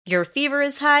Your fever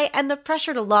is high and the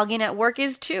pressure to log in at work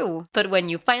is too. But when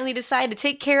you finally decide to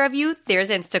take care of you, there's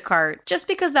Instacart. Just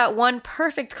because that one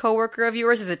perfect coworker of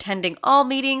yours is attending all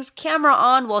meetings, camera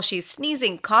on while she's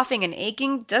sneezing, coughing, and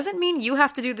aching, doesn't mean you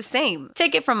have to do the same.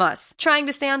 Take it from us. Trying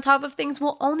to stay on top of things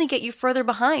will only get you further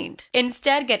behind.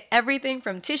 Instead, get everything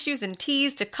from tissues and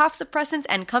teas to cough suppressants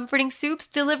and comforting soups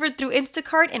delivered through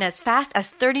Instacart in as fast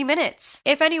as 30 minutes.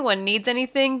 If anyone needs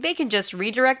anything, they can just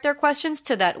redirect their questions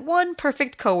to that one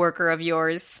perfect coworker of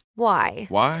yours. Why?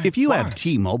 Why? If you have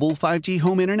T-Mobile 5G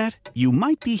home internet, you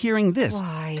might be hearing this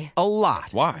Why? a lot.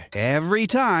 Why? Every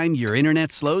time your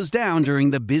internet slows down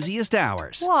during the busiest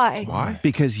hours. Why? Why?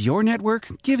 Because your network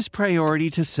gives priority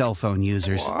to cell phone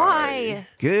users. Why?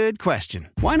 Good question.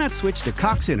 Why not switch to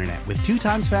Cox Internet with 2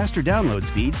 times faster download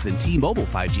speeds than T-Mobile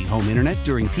 5G home internet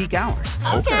during peak hours?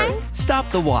 Okay. Stop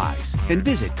the whys and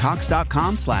visit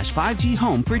cox.com/5G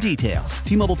home for details.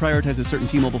 T-Mobile prioritizes certain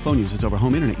T-Mobile phone users over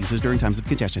home internet users during times of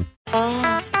congestion.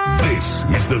 This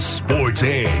is the Sports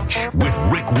Edge with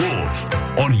Rick Wolf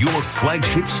on your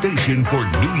flagship station for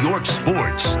New York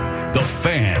sports. The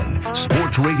Fan,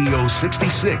 Sports Radio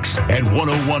 66 and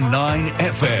 101.9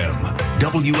 FM,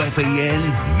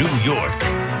 WFAN, New York.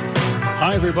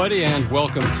 Hi, everybody, and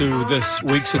welcome to this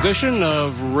week's edition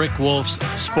of Rick Wolf's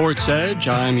Sports Edge.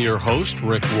 I'm your host,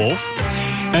 Rick Wolf.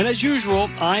 And as usual,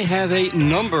 I have a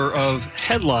number of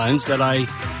headlines that I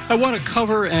want to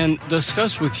cover and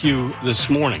discuss with you this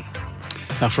morning.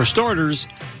 Now, for starters,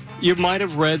 you might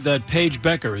have read that Paige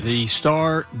Becker, the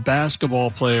star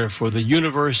basketball player for the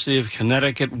University of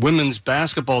Connecticut women's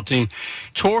basketball team,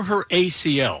 tore her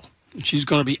ACL. She's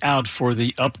going to be out for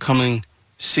the upcoming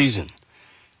season.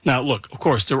 Now, look, of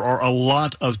course, there are a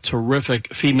lot of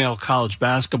terrific female college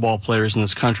basketball players in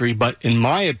this country, but in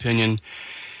my opinion,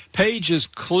 Paige is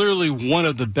clearly one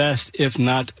of the best, if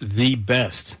not the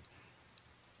best.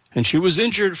 And she was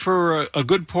injured for a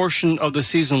good portion of the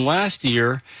season last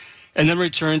year and then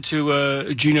returned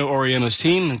to Gino Auriemma's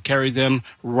team and carried them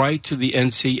right to the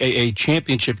NCAA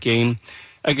championship game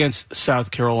against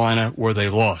South Carolina, where they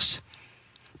lost.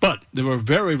 But there were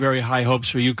very, very high hopes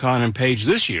for UConn and Paige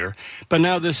this year. But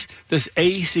now this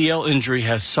ACL injury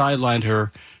has sidelined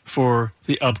her for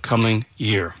the upcoming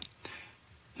year.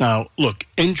 Now, look,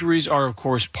 injuries are, of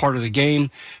course, part of the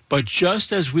game. But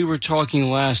just as we were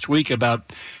talking last week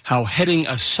about how hitting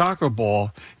a soccer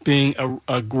ball being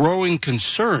a growing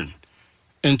concern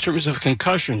in terms of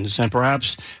concussions and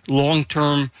perhaps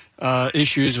long-term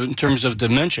issues in terms of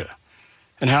dementia,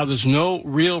 and how there's no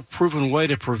real proven way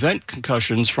to prevent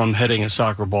concussions from hitting a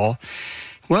soccer ball,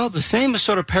 well, the same is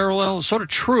sort of parallel, sort of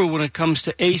true when it comes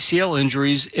to ACL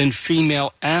injuries in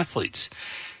female athletes.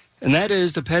 And that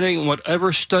is, depending on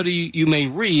whatever study you may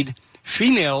read,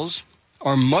 females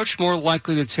are much more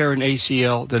likely to tear an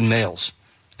ACL than males.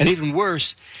 And even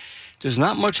worse, there's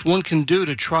not much one can do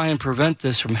to try and prevent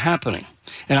this from happening.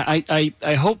 And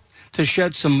I hope to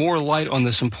shed some more light on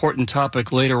this important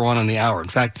topic later on in the hour. In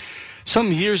fact,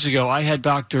 some years ago, I had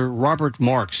Dr. Robert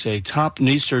Marks, a top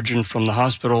knee surgeon from the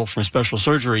Hospital for Special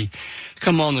Surgery,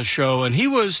 come on the show, and he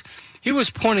was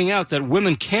pointing out that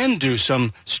women can do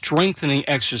some strengthening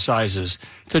exercises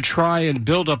to try and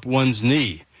build up one's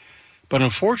knee. But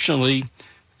unfortunately,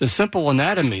 the simple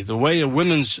anatomy, the way a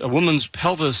woman's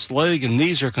pelvis, leg, and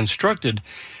knees are constructed,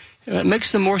 it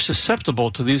makes them more susceptible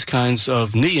to these kinds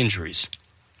of knee injuries.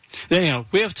 Now,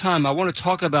 we have time. I want to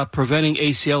talk about preventing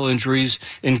ACL injuries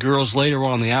in girls later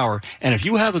on in the hour. And if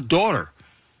you have a daughter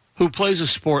who plays a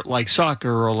sport like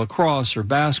soccer or lacrosse or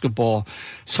basketball,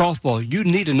 softball, you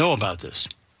need to know about this.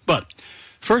 But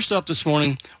first up this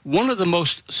morning, one of the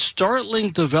most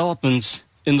startling developments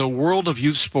in the world of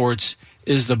youth sports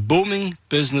is the booming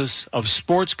business of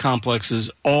sports complexes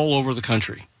all over the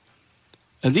country.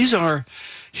 And these are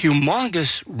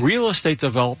humongous real estate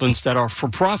developments that are for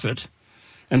profit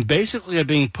and basically are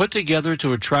being put together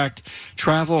to attract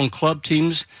travel and club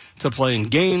teams to play in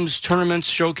games, tournaments,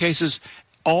 showcases,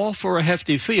 all for a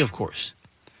hefty fee, of course.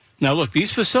 Now, look,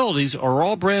 these facilities are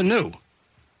all brand new.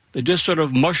 They just sort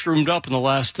of mushroomed up in the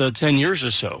last 10 years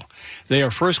or so. They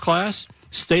are first class,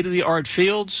 state-of-the-art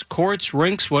fields, courts,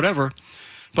 rinks, whatever.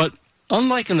 But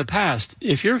unlike in the past,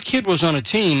 if your kid was on a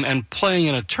team and playing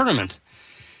in a tournament,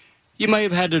 you may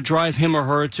have had to drive him or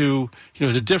her to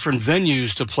different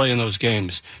venues to play in those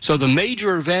games. So the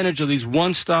major advantage of these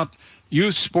one-stop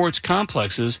youth sports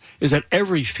complexes is that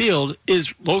every field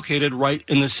is located right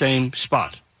in the same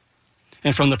spot.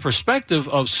 And from the perspective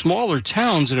of smaller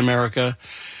towns in America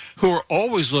who are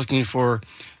always looking for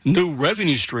new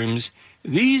revenue streams,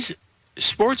 these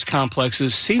sports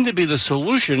complexes seem to be the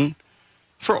solution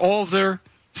for all of their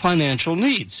financial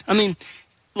needs. I mean,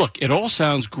 look, it all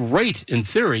sounds great in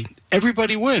theory.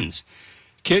 Everybody wins.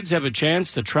 Kids have a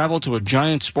chance to travel to a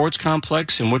giant sports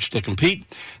complex in which to compete.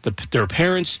 Their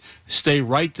parents stay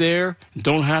right there,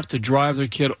 don't have to drive their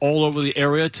kid all over the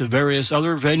area to various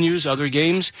other venues, other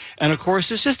games. And, of course,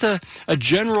 there's just a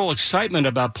general excitement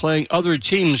about playing other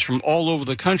teams from all over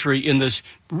the country in this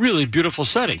really beautiful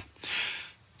setting.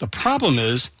 The problem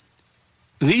is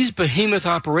these behemoth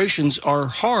operations are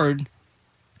hard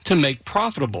to make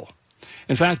profitable.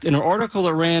 In fact, in an article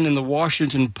that ran in the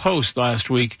Washington Post last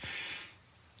week,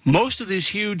 most of these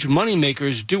huge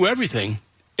moneymakers do everything,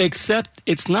 except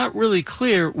it's not really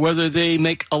clear whether they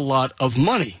make a lot of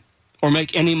money or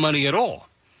make any money at all.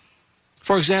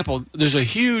 For example, there's a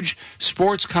huge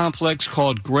sports complex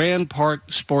called Grand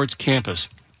Park Sports Campus,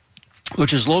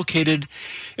 which is located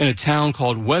in a town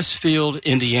called Westfield,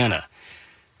 Indiana.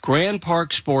 Grand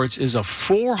Park Sports is a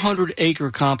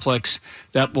 400-acre complex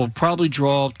that will probably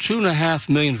draw 2.5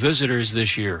 million visitors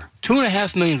this year.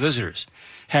 2.5 million visitors.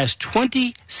 Has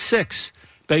 26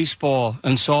 baseball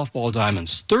and softball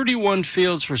diamonds, 31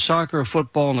 fields for soccer,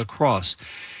 football, and lacrosse.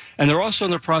 And they're also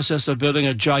in the process of building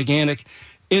a gigantic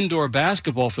indoor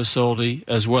basketball facility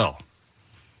as well.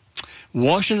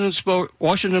 Washington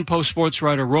Post sports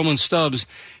writer Roman Stubbs,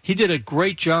 he did a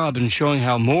great job in showing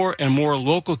how more and more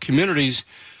local communities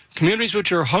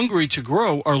which are hungry to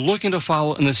grow, are looking to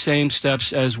follow in the same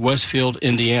steps as Westfield,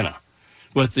 Indiana,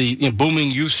 with the booming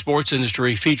youth sports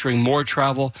industry featuring more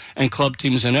travel and club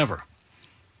teams than ever.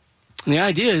 And the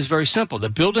idea is very simple.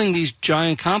 That building these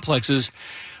giant complexes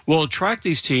will attract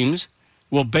these teams,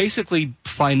 will basically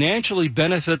financially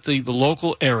benefit the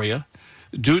local area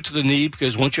due to the need,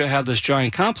 because once you have this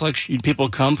giant complex, people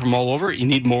come from all over. You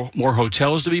need more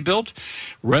hotels to be built.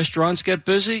 Restaurants get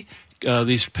busy.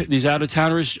 These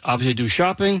out-of-towners obviously do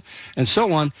shopping and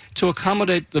so on to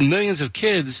accommodate the millions of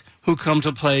kids who come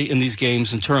to play in these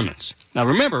games and tournaments. Now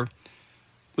remember,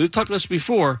 we've talked about this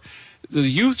before, the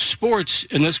youth sports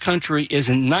in this country is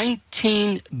a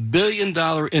 $19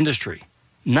 billion industry.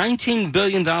 $19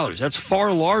 billion. That's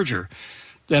far larger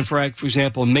than, for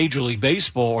example, Major League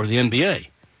Baseball or the NBA.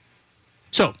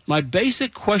 So my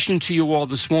basic question to you all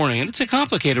this morning, and it's a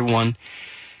complicated one,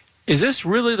 is this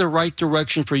really the right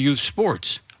direction for youth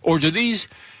sports? Or do these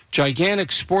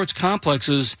gigantic sports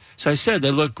complexes, as I said, they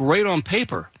look great on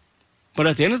paper, but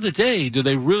at the end of the day, do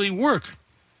they really work?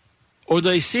 Or do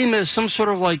they seem as some sort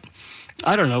of like,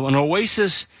 I don't know, an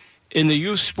oasis in the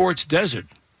youth sports desert,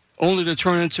 only to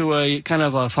turn into a kind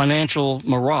of a financial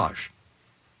mirage?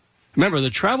 Remember, the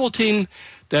travel team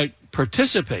that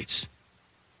participates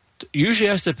usually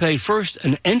has to pay first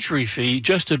an entry fee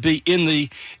just to be in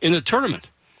the tournament.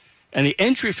 And the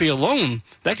entry fee alone,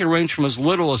 that can range from as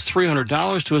little as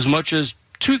 $300 to as much as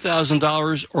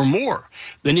 $2,000 or more.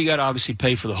 Then you got to obviously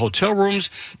pay for the hotel rooms,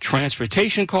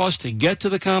 transportation costs to get to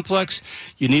the complex.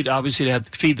 You need obviously to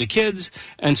feed the kids,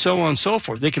 and so on and so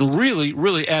forth. They can really,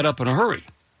 really add up in a hurry.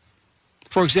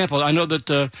 For example, I know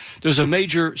that there's a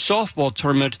major softball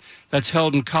tournament that's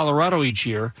held in Colorado each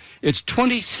year. It's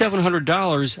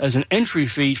 $2,700 as an entry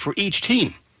fee for each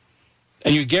team.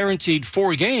 And you're guaranteed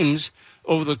 4 games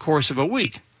over the course of a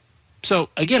week. So,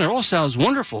 again, it all sounds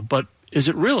wonderful, but is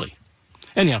it really?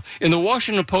 Anyhow, in the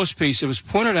Washington Post piece, it was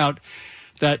pointed out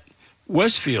that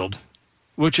Westfield,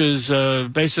 which is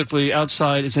basically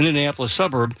outside, it's an Indianapolis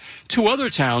suburb, 2 other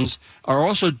towns are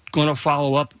also going to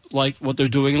follow up like what they're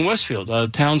doing in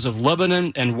Westfield. Towns of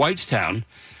Lebanon and Whitestown,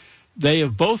 they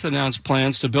have both announced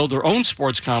plans to build their own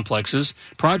sports complexes,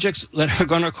 projects that are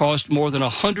going to cost more than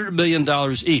 $100 million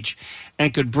each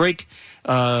and could break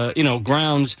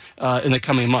grounds in the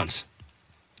coming months.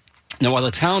 Now, while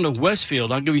the town of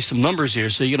Westfield, I'll give you some numbers here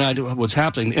so you can know what's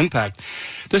happening, the impact.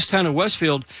 This town of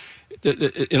Westfield,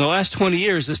 in the last 20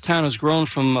 years, this town has grown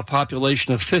from a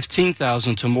population of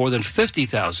 15,000 to more than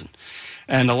 50,000.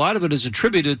 And a lot of it is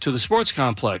attributed to the sports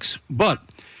complex. But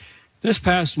this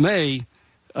past May,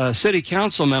 a city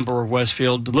council member of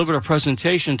Westfield delivered a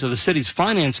presentation to the city's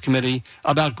finance committee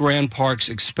about Grand Park's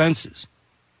expenses.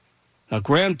 Now,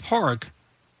 Grand Park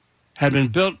had been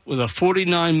built with a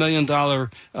 $49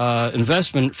 million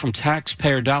investment from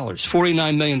taxpayer dollars.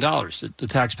 $49 million that the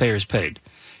taxpayers paid.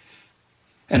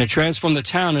 And it transformed the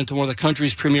town into one of the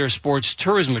country's premier sports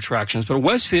tourism attractions. But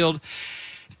Westfield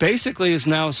basically is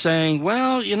now saying,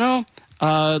 well,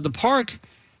 the park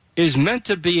is meant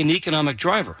to be an economic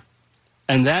driver.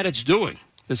 And that it's doing,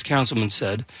 this councilman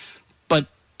said. But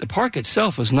the park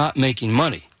itself is not making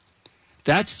money.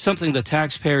 That's something the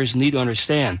taxpayers need to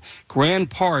understand.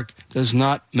 Grand Park does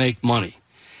not make money.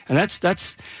 And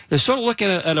they're sort of looking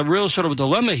at a real sort of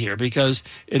dilemma here, because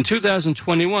in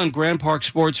 2021, Grand Park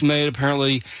Sports made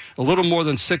apparently a little more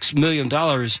than $6 million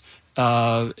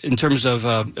in terms of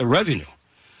revenue.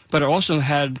 But it also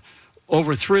had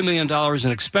over $3 million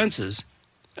in expenses,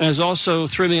 and there's also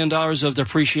 $3 million of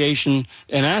depreciation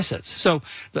in assets. So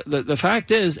the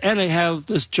fact is, and they have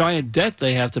this giant debt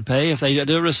they have to pay. If they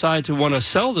do decide to want to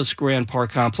sell this Grand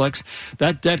Park complex,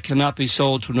 that debt cannot be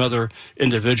sold to another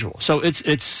individual. So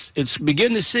it's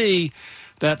beginning to see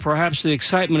that perhaps the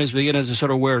excitement is beginning to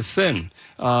sort of wear thin.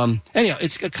 Anyhow,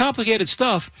 it's complicated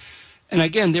stuff. And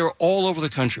again, they're all over the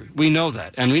country. We know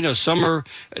that. And we know it's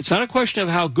not a question of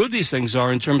how good these things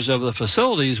are in terms of the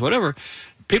facilities, whatever.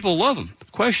 People love them. The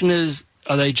question is,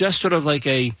 are they just sort of like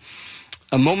a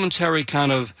momentary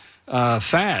kind of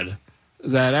fad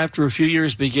that after a few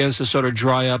years begins to sort of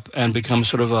dry up and become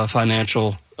sort of a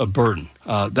financial burden?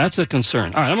 That's a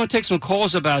concern. All right, I'm going to take some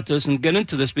calls about this and get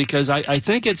into this, because I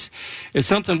think it's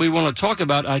something we want to talk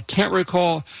about. I can't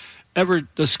recall ever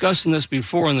discussing this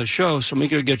before on the show, so I'm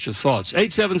eager to get your thoughts.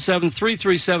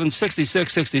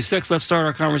 877-337-6666. Let's start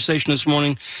our conversation this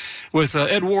morning with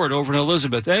Ed Ward over in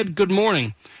Elizabeth. Ed, good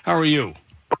morning. How are you?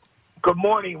 Good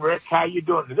morning, Rick. How you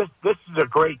doing? This is a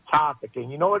great topic, and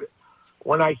you know what?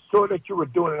 When I saw that you were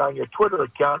doing it on your Twitter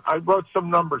account, I wrote some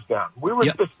numbers down. We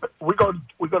go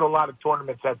to a lot of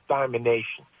tournaments at Diamond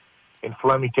Nation in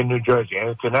Flemington, New Jersey,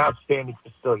 and it's an outstanding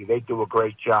facility. They do a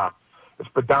great job. It's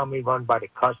predominantly run by the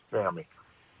Cust family.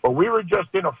 But we were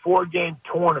just in a 4-game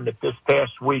tournament this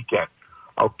past weekend,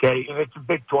 okay? And it's a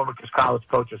big tournament because college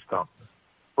coaches come.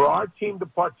 For our team to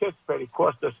participate, it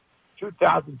cost us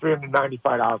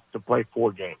 $2,395 to play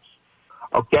 4 games,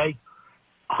 okay?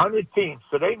 100 teams.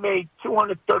 So they made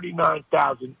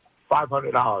 $239,500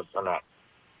 on that.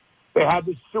 They had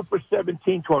this Super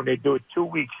 17 tournament. They do it 2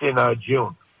 weeks in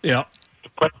June. Yeah. To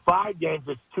play 5 games,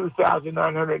 it's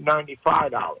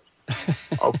 $2,995.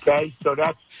 Okay, so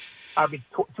that's,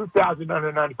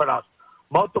 $2,995.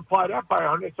 Multiply that by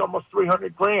 100, it's almost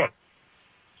 $300,000.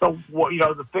 So,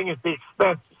 the thing is the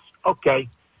expenses. Okay,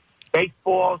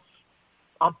 baseballs,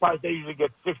 umpires, they usually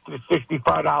get $60 to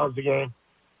 $65 a game.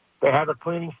 They have a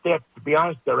cleaning staff. To be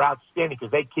honest, they're outstanding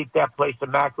because they keep that place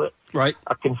immaculate. Right.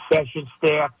 A concession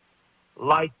staff,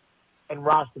 lights, and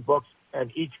roster books,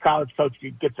 and each college coach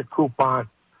gets a coupon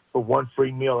for 1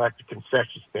 free meal at the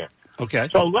concession stand. Okay.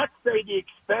 So let's say the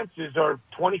expenses are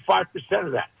 25%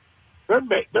 of that. They're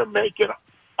making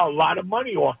a lot of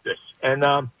money off this, and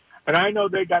I know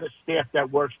they got a staff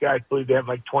that works there. I believe they have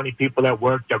like 20 people that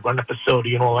work that run the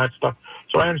facility and all that stuff.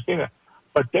 So I understand that,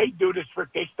 but they do this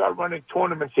they start running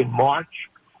tournaments in March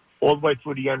all the way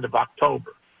through the end of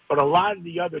October. But a lot of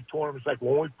the other tournaments, like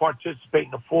when we participate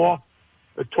in the fall,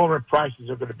 the tournament prices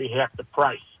are going to be half the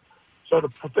price. So the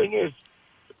thing is,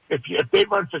 if they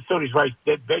run facilities right,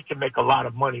 they can make a lot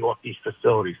of money off these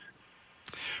facilities.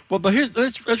 Well, but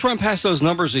let's run past those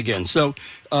numbers again. So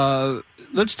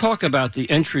let's talk about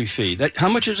the entry fee. How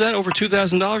much is that? Over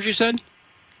 $2,000, you said?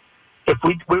 If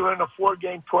we were in a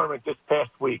 4-game tournament this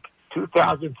past week,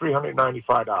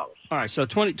 $2,395. All right, so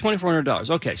 $2,400.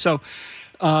 Okay, so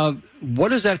what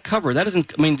does that cover? That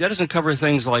doesn't cover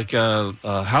things like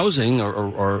housing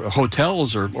or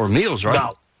hotels or meals,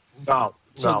 right? No.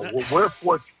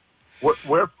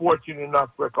 We're fortunate enough,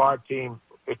 Rick, our team,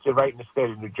 it's right in the state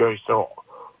of New Jersey, so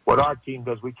what our team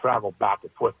does, we travel back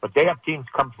and forth. But they have teams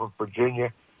come from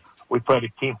Virginia. We played a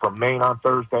team from Maine on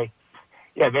Thursday.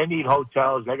 Yeah, they need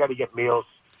hotels. They got to get meals.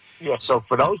 Yeah, so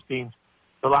for those teams,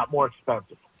 it's a lot more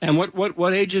expensive. And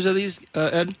what ages are these,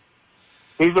 Ed?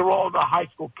 These are all the high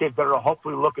school kids that are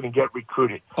hopefully looking to get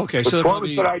recruited. Okay, the so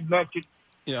tournaments that I mentioned.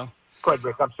 Yeah. Go ahead,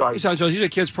 Rick. I'm sorry. So these are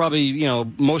kids probably,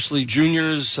 mostly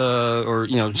juniors or,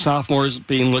 sophomores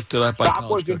being looked at by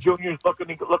sophomores and juniors looking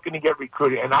to get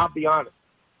recruited. And I'll be honest,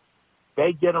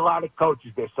 they get a lot of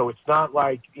coaches there. So it's not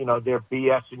like, they're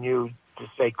BSing you to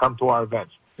say, come to our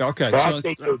events. Okay.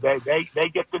 They do. They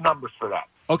get the numbers for that.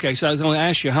 Okay, so I was going to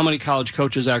ask you how many college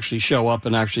coaches actually show up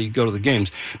and actually go to the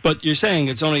games. But you're saying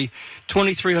it's only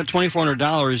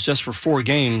 $2,400 just for 4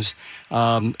 games,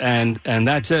 and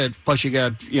that's it. Plus you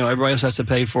got, everybody else has to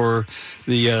pay for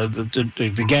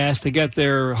the gas to get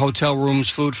there, hotel rooms,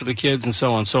 food for the kids, and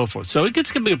so on and so forth. So it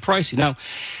gets going to be pricey. Now,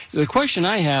 the question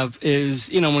I have is,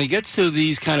 when it gets to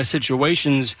these kind of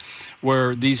situations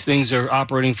where these things are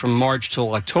operating from March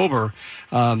till October,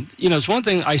 it's one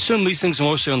thing. I assume these things are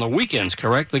mostly on the weekends,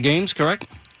 correct? The games, correct?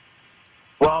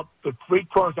 Well, the 3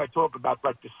 tours I talk about,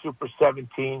 like the Super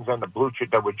 17s and the Blue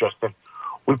Chip that we're just in,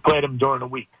 we played them during the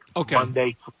week,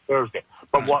 Monday to Thursday.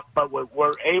 But what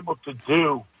we're able to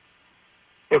do,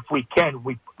 if we can,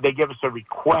 they give us a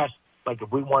request like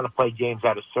if we want to play games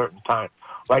at a certain time.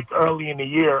 Like early in the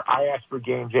year, I asked for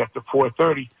games after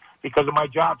 4:30 because of my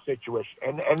job situation,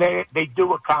 and they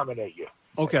do accommodate you.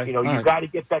 Okay. You know, you got to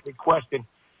get that request in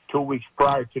 2 weeks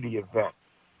prior to the event.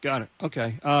 Got it.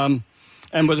 Okay.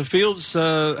 And with the fields,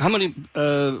 how many?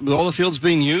 With all the fields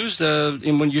being used,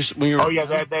 when you're. Oh yeah,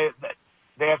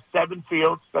 they have 7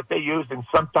 fields that they use, and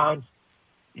sometimes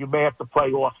you may have to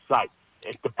play off-site.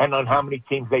 It depends on how many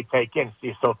teams they take in.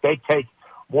 See, so if they take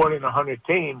more than 100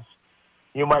 teams,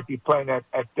 you might be playing at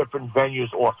different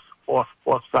venues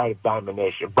off-site of Diamond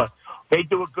Nation. But they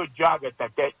do a good job at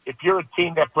that. If you're a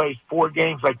team that plays 4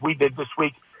 games like we did this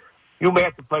week, you may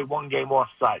have to play 1 game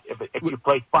off-site. If you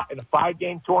play in a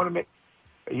 5-game tournament,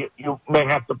 you may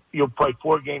have to. You'll play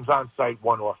 4 games on-site,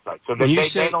 1 off-site. So they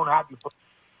don't have you.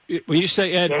 When you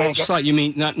say off-site, you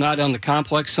mean not on the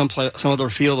complex, some other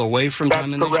field away from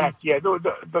Diamond Nation? That's correct. Yeah,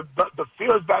 the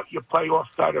fields that you play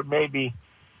off-site are maybe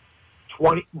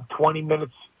 20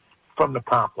 minutes from the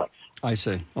complex. I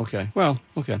see. Okay. Well,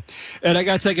 okay. Ed, I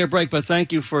got to take a break, but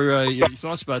thank you for your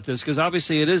thoughts about this, because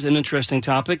obviously it is an interesting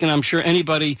topic, and I'm sure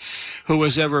anybody who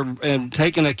has ever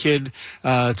taken a kid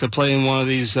to play in one of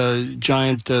these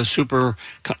giant super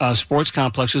sports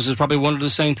complexes has probably wondered the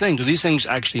same thing. Do these things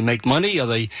actually make money?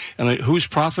 Who's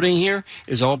profiting here?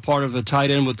 Is all part of a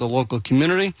tied in with the local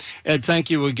community? Ed,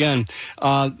 thank you again.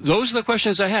 Those are the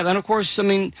questions I have. And, of course, I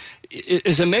mean,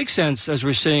 does it make sense, as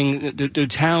we're seeing, do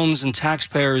towns and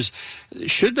taxpayers,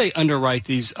 should they underwrite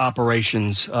these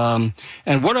operations? And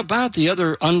what about the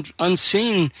other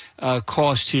unseen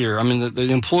cost here? I mean,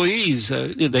 the employees,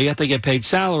 they have to get paid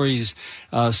salaries.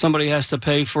 Somebody has to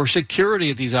pay for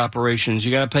security at these operations.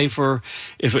 You got to pay for,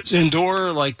 if it's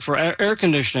indoor, like for air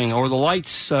conditioning or the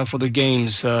lights for the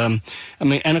games. And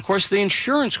of course, the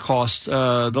insurance cost,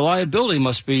 the liability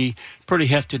must be pretty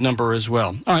hefty number as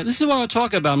well. All right, this is what I want to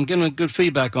talk about. I'm getting good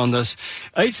feedback on this.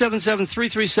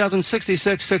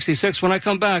 877-337-6666. When I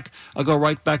come back, I'll go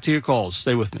right back to your calls.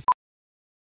 Stay with me.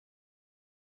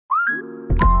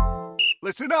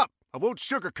 Listen up. I won't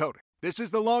sugarcoat it. This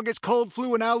is the longest cold,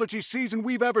 flu, and allergy season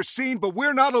we've ever seen, but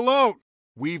we're not alone.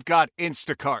 We've got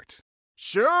Instacart.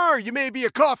 Sure, you may be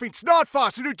a coughing snot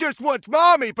faucet who just wants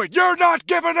mommy, but you're not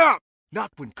giving up.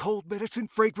 Not when cold medicine,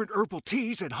 fragrant herbal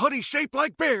teas, and honey shaped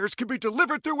like bears can be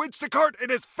delivered through Instacart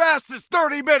in as fast as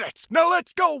 30 minutes. Now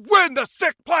let's go win the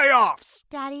sick playoffs!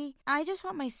 Daddy, I just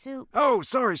want my soup. Oh,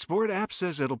 sorry, Sport. App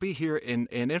says it'll be here in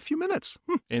a few minutes.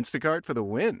 Instacart for the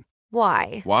win.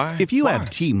 Why? If you have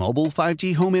T-Mobile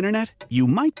 5G home internet, you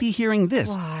might be hearing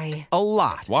this a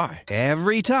lot. Why?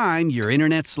 Every time your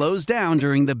internet slows down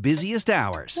during the busiest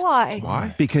hours.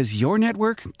 Why? Because your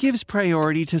network gives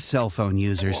priority to cell phone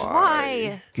users.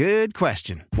 Why? Good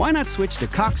question. Why not switch to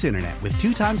Cox Internet with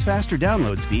 2 times faster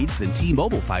download speeds than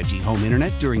T-Mobile 5G home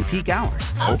internet during peak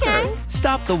hours? Okay.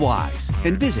 Stop the whys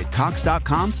and visit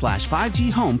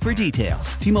cox.com/5G home for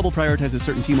details. T-Mobile prioritizes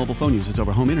certain T-Mobile phone users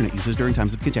over home internet users during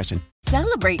times of congestion.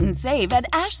 Celebrate and save at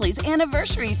Ashley's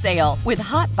Anniversary Sale. With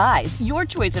Hot Buys, your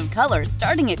choice of colors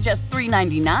starting at just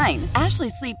 $3.99. Ashley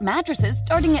Sleep mattresses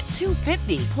starting at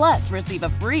 $2.50. Plus, receive a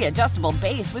free adjustable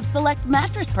base with select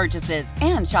mattress purchases.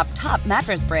 And shop top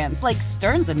mattress brands like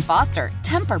Stearns & Foster,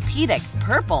 Tempur-Pedic,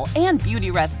 Purple, and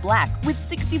Beautyrest Black with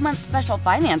 60-month special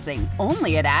financing.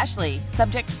 Only at Ashley.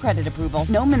 Subject to credit approval.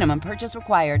 No minimum purchase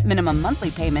required. Minimum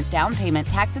monthly payment, down payment,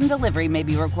 tax, and delivery may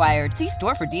be required. See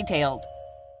store for details.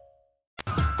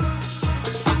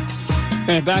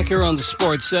 And back here on the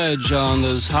Sports Edge on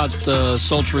this hot,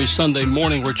 sultry Sunday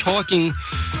morning, we're talking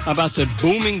about the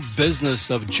booming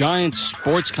business of giant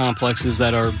sports complexes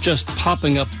that are just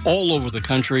popping up all over the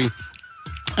country,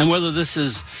 and whether this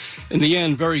is, in the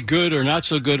end, very good or not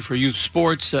so good for youth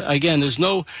sports. Again,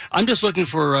 I'm just looking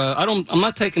for, I'm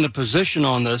not taking a position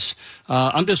on this.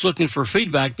 I'm just looking for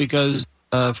feedback because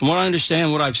from what I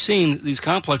understand, what I've seen, these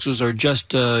complexes are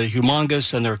just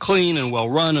humongous, and they're clean and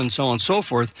well-run and so on and so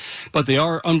forth, but they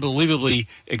are unbelievably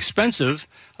expensive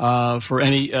for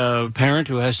any parent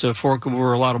who has to fork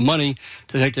over a lot of money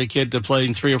to take their kid to play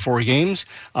in 3 or 4 games.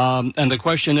 And the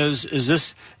question is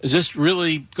this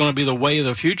really going to be the way of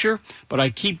the future? But I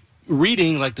keep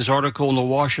reading, like this article in the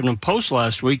Washington Post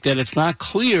last week, that it's not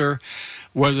clear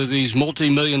whether these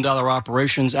multi-million-dollar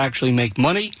operations actually make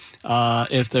money,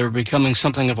 if they're becoming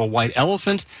something of a white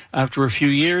elephant after a few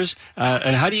years,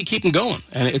 and how do you keep them going?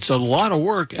 And it's a lot of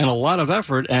work and a lot of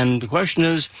effort, and the question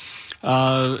is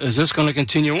this going to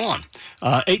continue on?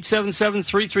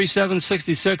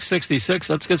 877-337-6666.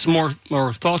 Let's get some more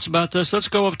thoughts about this. Let's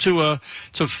go up to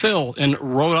Phil in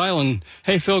Rhode Island.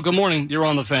 Hey, Phil, good morning. You're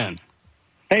on the Fan.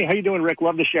 Hey, how you doing, Rick?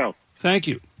 Love the show. Thank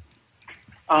you.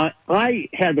 I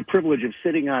had the privilege of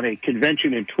sitting on a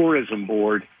convention and tourism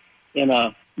board in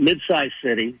a mid-sized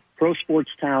city, pro sports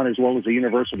town as well as a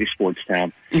university sports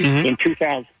town, in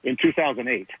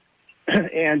 2008.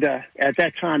 And at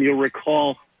that time, you'll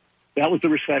recall, that was the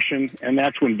recession, and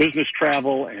that's when business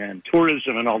travel and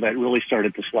tourism and all that really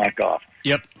started to slack off.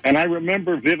 Yep. And I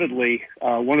remember vividly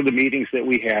one of the meetings that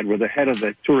we had where the head of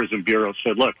the tourism bureau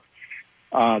said, look,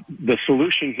 the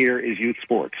solution here is youth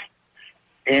sports.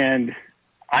 And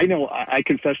I know I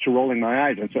confessed to rolling my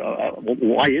eyes and said,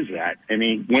 why is that? And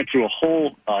he went through a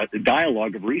whole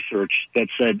dialogue of research that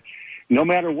said, no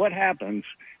matter what happens,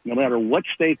 no matter what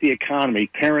state the economy,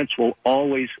 parents will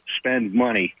always spend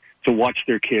money to watch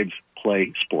their kids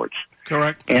play sports.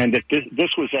 Correct. And that this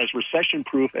was as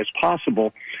recession-proof as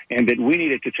possible, and that we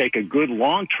needed to take a good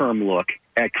long-term look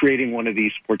at creating one of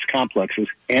these sports complexes,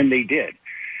 and they did.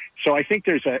 So I think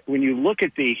when you look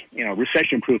at the,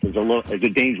 recession-proof is a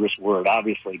dangerous word,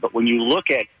 obviously, but when you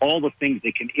look at all the things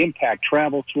that can impact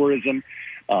travel, tourism,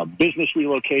 business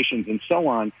relocations, and so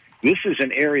on, this is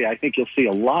an area I think you'll see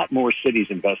a lot more cities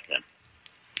invest in.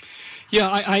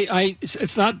 Yeah,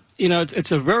 it's not,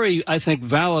 it's a very, I think,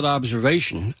 valid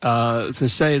observation to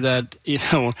say that,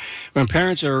 when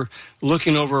parents are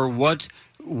looking over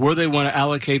where they want to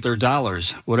allocate their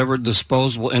dollars, whatever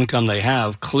disposable income they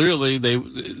have, clearly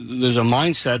there's a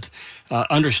mindset,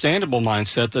 understandable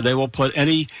mindset, that they will put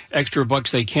any extra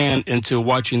bucks they can into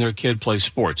watching their kid play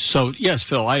sports. So, yes,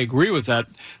 Phil, I agree with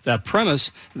that premise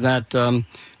that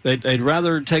they'd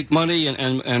rather take money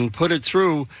and put it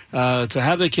through to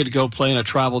have the kid go play in a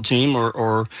travel team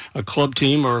or a club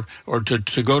team or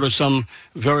to go to some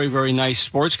very, very nice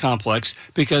sports complex,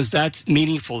 because that's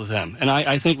meaningful to them. And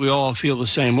I think we all feel the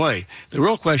same way. The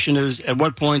real question is, at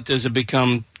what point does it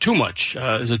become too much?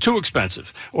 Is it too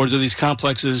expensive? Or do these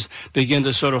complexes begin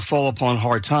to sort of fall upon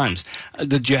hard times?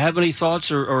 Did you have any thoughts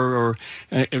or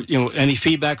any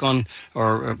feedback on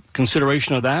or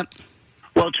consideration of that?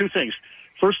 Well, two things.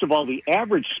 First of all, the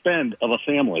average spend of a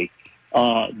family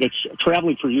that's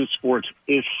traveling for youth sports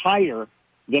is higher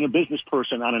than a business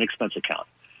person on an expense account.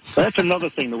 So that's another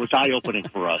thing that was eye-opening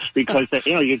for us, because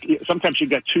sometimes you've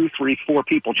got 2, 3, 4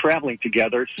 people traveling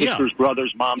together, sisters,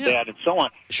 brothers, mom, dad, and so on.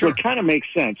 Sure. So it kind of makes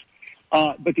sense.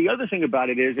 But the other thing about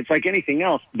it is, it's like anything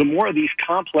else. The more of these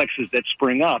complexes that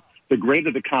spring up, the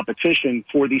greater the competition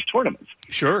for these tournaments.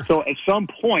 Sure. So at some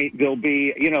point, there'll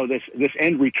be, this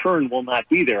end return will not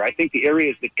be there. I think the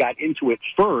areas that got into it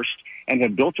first and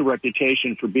have built a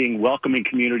reputation for being welcoming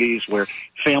communities where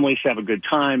families have a good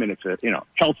time and it's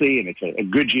healthy and it's a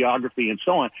good geography and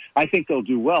so on, I think they'll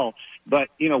do well. But,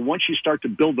 once you start to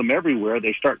build them everywhere,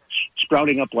 they start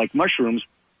sprouting up like mushrooms.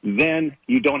 Then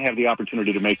you don't have the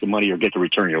opportunity to make the money or get the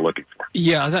return you're looking for.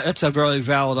 Yeah, that's a very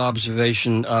valid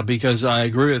observation, because I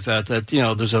agree with that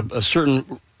there's a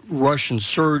certain rush and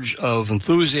surge of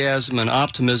enthusiasm and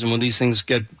optimism when these things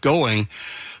get going.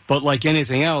 But like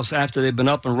anything else, after they've been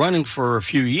up and running for a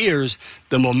few years,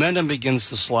 the momentum begins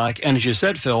to slack. And as you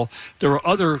said, Phil, there are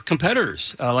other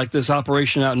competitors, like this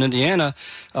operation out in Indiana,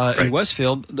 in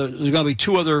Westfield. There's going to be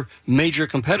 2 other major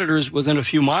competitors within a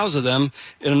few miles of them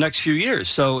in the next few years.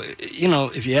 So,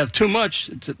 if you have too much,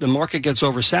 the market gets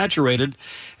oversaturated,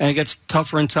 and it gets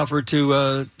tougher and tougher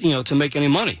to make any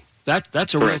money.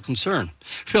 That's a real concern.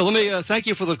 Phil, let me thank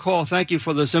you for the call. Thank you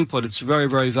for this input. It's very,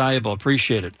 very valuable.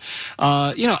 Appreciate it.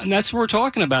 And that's what we're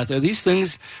talking about there. These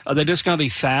things, are they just going to be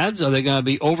fads? Are they going to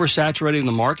be oversaturating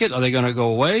the market? Are they going to go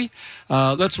away?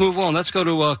 Let's move on. Let's go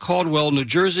to Caldwell, New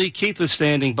Jersey. Keith is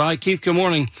standing by. Keith, good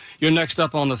morning. You're next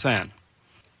up on the Fan.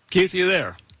 Keith, you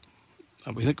there?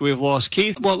 We think we've lost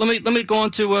Keith. Well, let me go on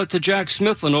to Jack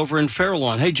Smithlin over in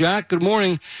Fairlawn. Hey, Jack, good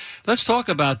morning. Let's talk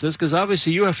about this, because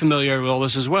obviously you have familiarity with all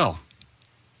this as well.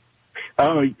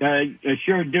 Oh, I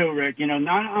sure do, Rick.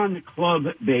 Not on the club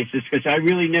basis, because I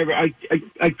really never.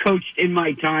 I coached in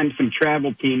my time some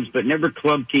travel teams, but never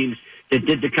club teams that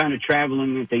did the kind of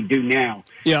traveling that they do now.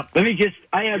 Yeah.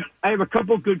 I have a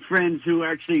couple good friends who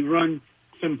actually run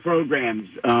some programs.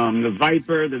 The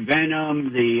Viper, the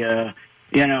Venom, the.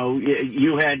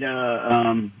 You had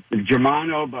Bob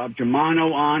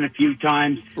Germano on a few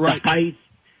times. Right. The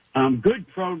Heist. Good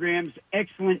programs,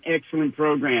 excellent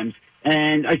programs.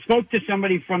 And I spoke to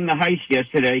somebody from the Heist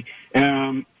yesterday,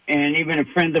 and even a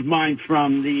friend of mine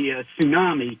from the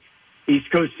Tsunami, East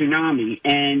Coast Tsunami,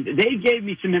 and they gave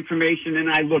me some information,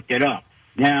 and I looked it up.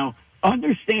 Now,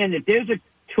 understand that there's a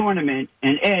tournament,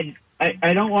 and Ed,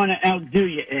 I don't want to outdo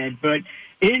you, Ed, but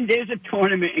there's a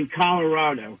tournament in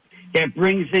Colorado that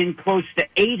brings in close to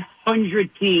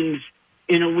 800 teams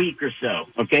in a week or so.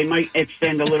 Okay, might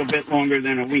extend a little bit longer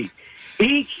than a week.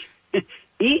 Each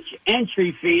Each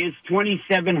entry fee is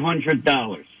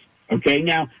 $2,700. Okay,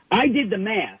 now I did the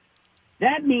math.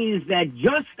 That means that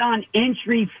just on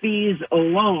entry fees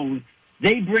alone,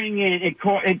 they bring in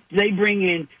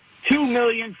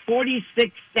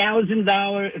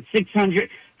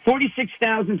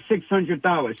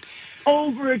 $46,600,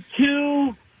 over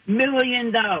 $2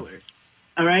 million.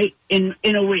 All right, in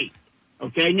a week.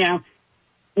 Okay, now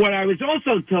what I was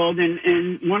also told,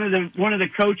 and one of the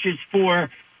coaches for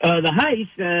the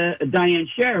Heist, Diane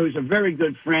Scher, who's a very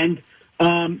good friend,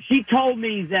 she told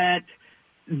me that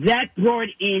brought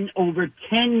in over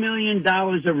 $10 million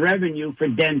of revenue for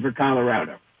Denver,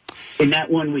 Colorado in that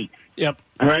 1 week. Yep.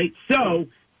 All right. So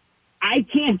I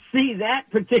can't see that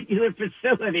particular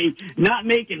facility not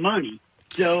making money.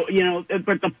 So,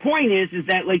 but the point is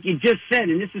that, like you just said,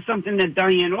 and this is something that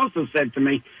Diane also said to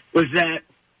me, was that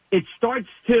it starts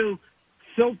to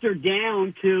filter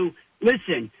down to,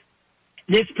 listen,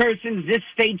 this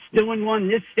state's doing one,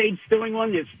 this state's doing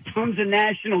one. There's tons of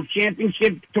national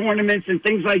championship tournaments and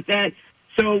things like that.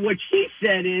 So what she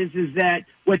said is that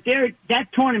that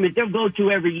tournament they'll go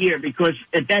to every year, because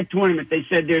at that tournament they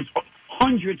said there's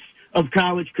hundreds of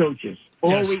college coaches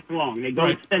all week long. They go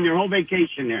and spend their whole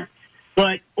vacation there.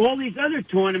 But all these other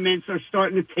tournaments are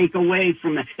starting to take away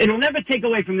from that. It'll never take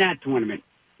away from that tournament,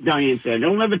 Diane said.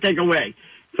 It'll never take away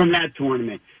from that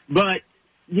tournament. But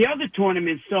the other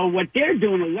tournaments, so what they're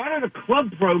doing, a lot of the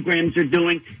club programs are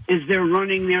doing, is they're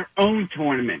running their own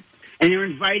tournament. And they're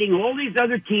inviting all these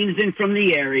other teams in from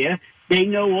the area. They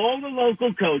know all the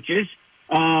local coaches.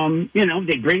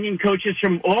 They bring in coaches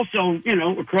from also,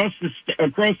 across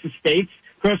the states,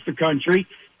 across the country.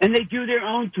 And they do their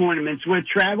own tournaments where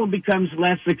travel becomes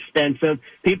less expensive.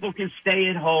 People can stay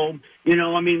at home.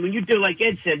 When you do, like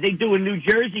Ed said, they do a New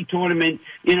Jersey tournament,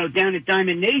 down at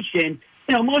Diamond Nation.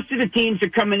 Most of the teams are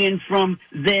coming in from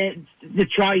the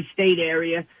tri-state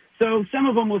area. So some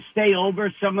of them will stay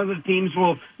over. Some of the teams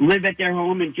will live at their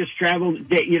home and just travel,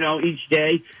 each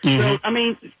day.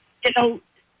 Mm-hmm. So,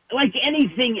 like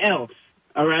anything else,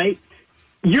 all right?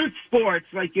 Youth sports,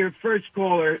 like your first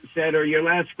caller said, or your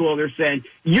last caller said,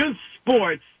 youth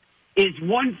sports is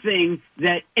one thing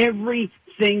that every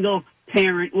single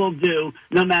parent will do,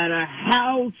 no matter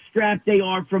how strapped they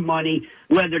are for money.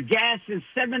 Whether gas is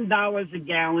 $7 a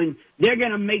gallon, they're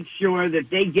going to make sure that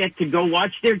they get to go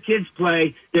watch their kids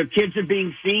play. Their kids are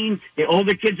being seen. The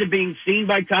older kids are being seen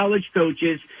by college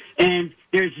coaches. And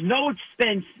there's no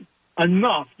expense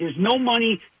enough. There's no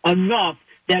money enough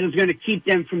that is going to keep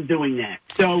them from doing that.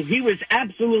 So he was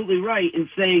absolutely right in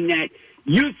saying that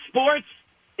youth sports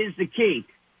is the key.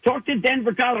 Talk to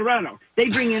Denver, Colorado. They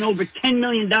bring in over $10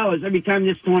 million every time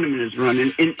this tournament is run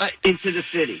into the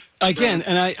city. Again,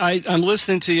 and I'm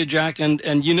listening to you, Jack, and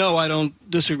I don't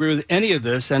disagree with any of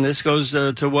this, and this goes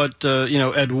to what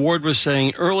Ed Ward was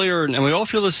saying earlier, and we all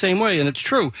feel the same way, and it's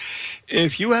true.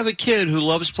 If you have a kid who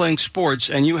loves playing sports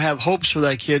and you have hopes for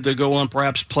that kid to go on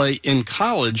perhaps play in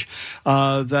college,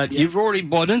 you've already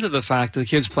bought into the fact that the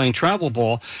kid's playing travel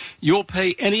ball, you'll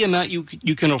pay any amount you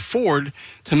can afford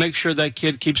to make sure that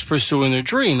kid keeps pursuing their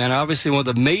dream. And obviously one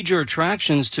of the major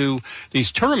attractions to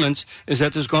these tournaments is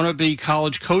that there's going to be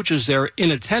college coaches there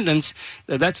in attendance.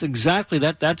 That's exactly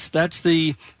that's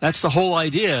the whole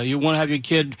idea. You want to have your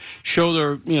kid show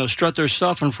their strut their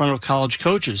stuff in front of college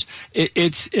coaches.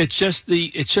 It's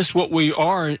just what we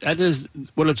are. That is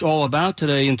what it's all about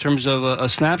today in terms of a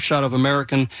snapshot of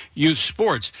American youth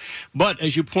sports. But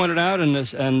as you pointed out,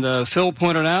 and Phil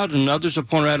pointed out, and others have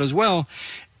pointed out as well,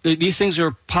 these things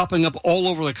are popping up all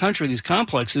over the country, these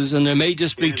complexes, and there may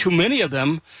just be too many of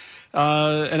them.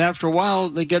 And after a while,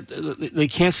 they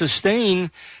can't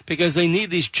sustain because they need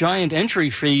these giant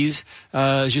entry fees.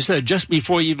 As you said, just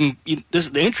before the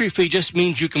entry fee just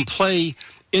means you can play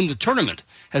in the tournament.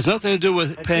 Has nothing to do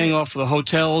with paying off for the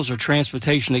hotels or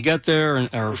transportation to get there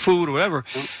or food or whatever.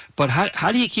 But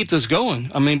how do you keep this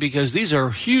going? Because these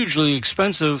are hugely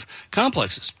expensive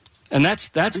complexes, and that's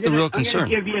the real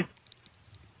concern.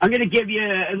 I'm going to give you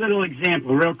a little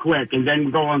example real quick, and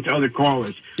then go on to other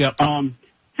callers. Yep.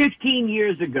 15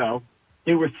 years ago,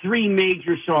 there were 3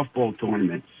 major softball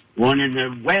tournaments, one in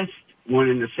the West, one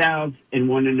in the South, and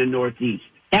one in the Northeast.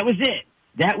 That was it.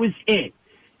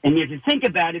 And if you think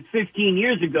about it, 15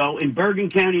 years ago, in Bergen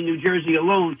County, New Jersey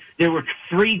alone, there were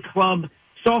 3 club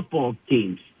softball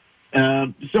teams.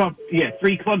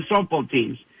 3 club softball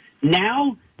teams.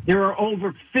 Now, there are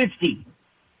over 50.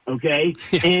 Okay?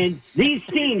 And these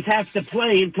teams have to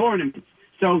play in tournaments.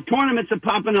 So tournaments are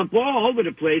popping up all over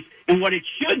the place. And what it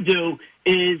should do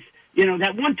is,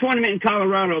 that one tournament in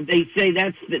Colorado, they say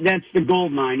that's the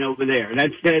gold mine over there.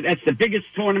 That's the biggest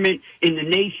tournament in the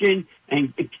nation.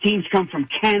 and teams come from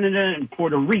Canada and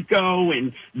Puerto Rico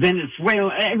and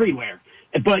Venezuela, everywhere.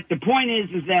 But the point is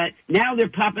that now they're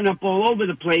popping up all over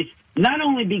the place, not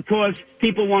only because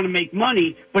people want to make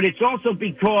money, but it's also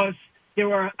because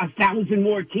there are 1,000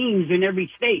 more teams in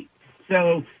every state.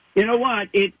 So, you know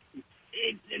what? The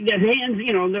hands,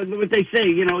 you know, what they say,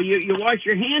 you know, you wash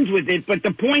your hands with it. But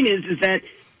the point is that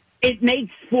it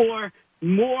makes for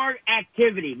more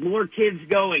activity, more kids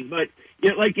going. But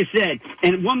you know, like you said,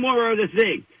 and one more other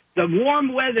thing. The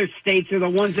warm weather states are the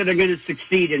ones that are going to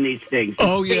succeed in these things.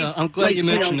 Oh, yeah. I'm glad you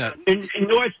mentioned that. In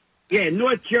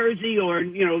North Jersey or,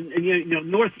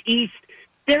 Northeast,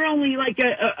 they're only like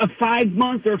a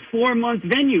 5-month or 4-month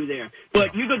venue there.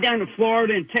 But you go down to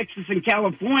Florida and Texas and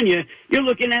California, you're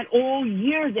looking at all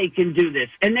year they can do this.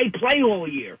 And they play all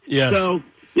year. Yes. So,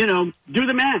 you know, do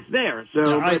the math there.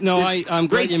 So I'm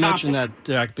glad you mentioned that,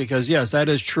 Jack, because yes, that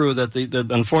is true. That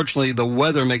unfortunately the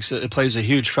weather plays a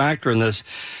huge factor in this.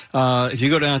 If you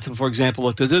go down to, for example,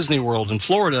 look to Disney World in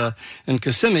Florida and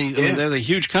Kissimmee, I mean, they have a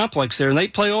huge complex there, and they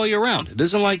play all year round. It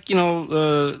isn't like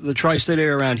the tri-state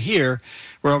area around here,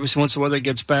 where obviously once the weather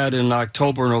gets bad in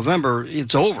October or November,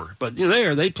 it's over. But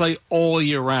they play all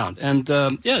year round, and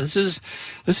this is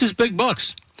big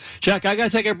bucks. Jack, I got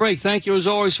to take a break. Thank you, as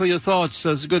always, for your thoughts.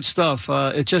 It's good stuff.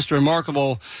 It's just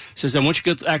remarkable. It says that once you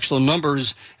get the actual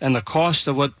numbers and the cost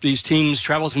of what these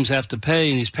travel teams have to pay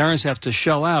and these parents have to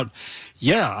shell out,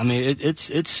 yeah, I mean,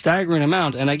 it's staggering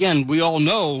amount. And again, we all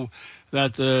know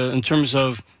that in terms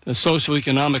of the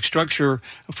socioeconomic structure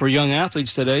for young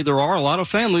athletes today, there are a lot of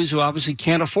families who obviously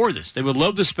can't afford this. They would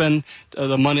love to spend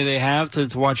the money they have to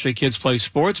watch their kids play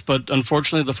sports, but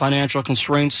unfortunately the financial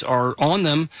constraints are on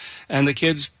them, and the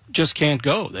kids just can't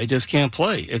go. They just can't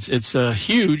play. It's a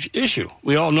huge issue.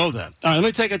 We all know that. All right, let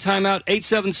me take a timeout.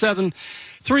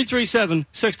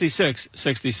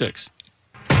 877-337-6666.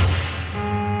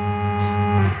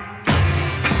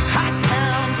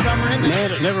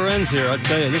 Man, it never ends here. I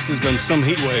tell you, this has been some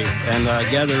heat wave, and I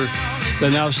gather they're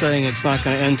now saying it's not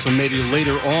going to end until maybe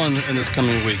later on in this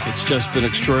coming week. It's just been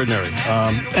extraordinary.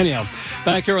 Anyhow,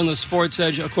 back here on the Sports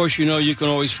Edge, of course, you know you can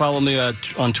always follow me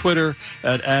on Twitter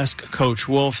at Ask Coach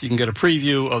Wolf. You can get a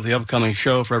preview of the upcoming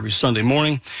show for every Sunday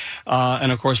morning.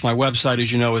 And, of course, my website,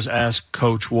 as you know, is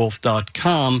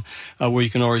AskCoachWolf.com, where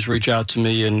you can always reach out to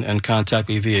me and contact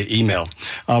me via email.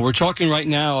 We're talking right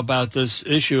now about this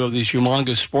issue of these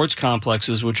humongous sports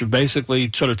complexes, which have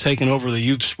basically sort of taken over the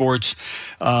youth sports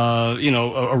arena,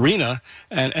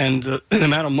 and the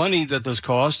amount of money that this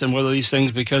costs, and whether these things,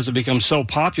 because they become so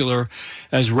popular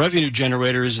as revenue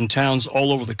generators in towns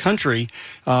all over the country,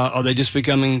 are they just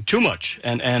becoming too much?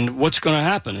 And what's going to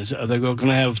happen? Are they going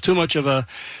to have too much of a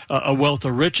wealth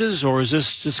of riches, or is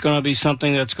this just going to be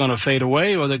something that's going to fade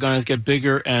away, or they're going to get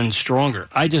bigger and stronger?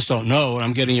 I just don't know, and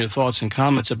I'm getting your thoughts and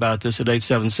comments about this at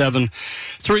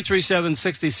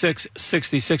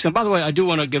 877-337-6666. And by the way, I do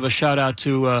want to give a shout-out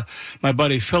to my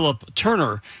buddy Philip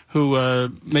Turner, who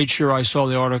made sure I saw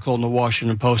the article in the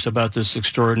Washington Post about this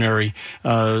extraordinary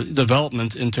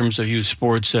development in terms of youth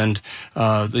sports and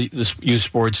the youth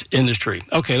sports industry.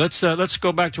 Okay, let's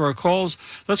go back to our calls.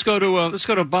 Let's go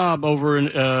to Bob over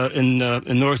in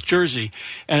North Jersey,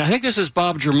 and I think this is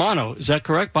Bob Germano. Is that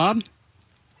correct, Bob?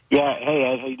 Yeah. Hey,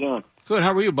 Ed, how you doing? Good.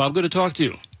 How are you, Bob? Good to talk to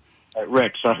you.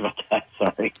 Rick, sorry about that.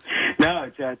 Sorry.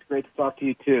 No, it's great to talk to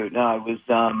you too. No, I was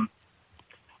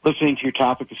listening to your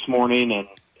topic this morning, and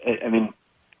I mean,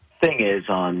 thing is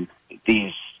on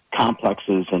these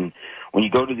complexes, and when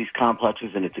you go to these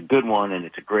complexes and it's a good one and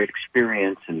it's a great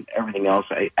experience and everything else,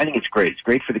 I think it's great. It's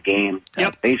great for the game,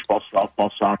 baseball, softball,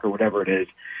 soccer, whatever it is.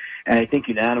 And I think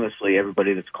unanimously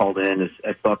everybody that's called in has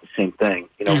thought the same thing.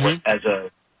 You know, as a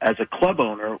club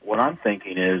owner, what I'm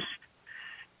thinking is,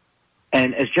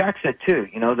 and as Jack said too,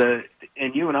 you know,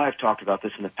 and you and I have talked about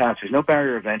this in the past, there's no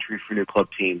barrier of entry for new club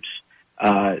teams.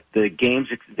 The games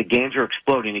are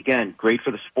exploding. Again, great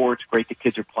for the sports, great the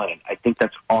kids are playing. I think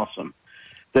that's awesome.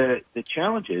 The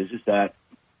challenge is that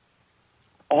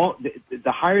the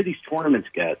higher these tournaments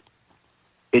get,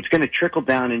 it's going to trickle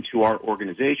down into our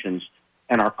organizations,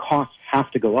 and our costs have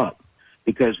to go up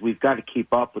because we've got to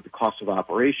keep up with the cost of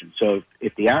operation. So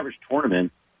if the average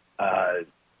tournament 5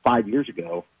 years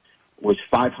ago was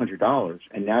 $500,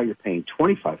 and now you're paying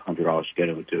 $2,500 to get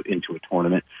into a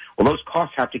tournament, well, those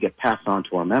costs have to get passed on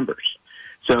to our members.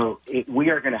 So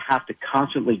we are going to have to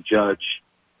constantly judge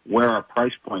where our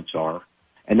price points are,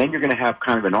 and then you're going to have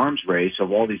kind of an arms race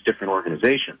of all these different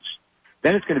organizations.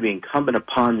 Then it's going to be incumbent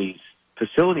upon these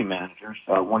facility managers,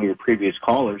 one of your previous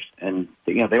callers, and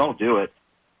you know they all do it.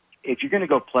 If you're going to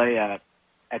go play at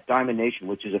at Diamond Nation,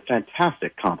 which is a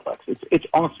fantastic complex. It's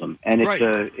awesome, and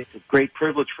it's a great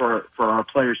privilege for our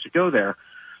players to go there.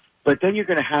 But then you're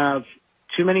going to have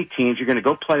too many teams. You're going to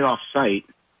go play off-site,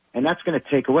 and that's going to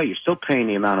take away. You're still paying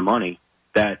the amount of money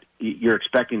that you're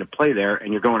expecting to play there,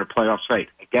 and you're going to play off-site.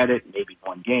 I get it, maybe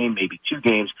one game, maybe two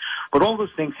games, but all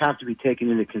those things have to be taken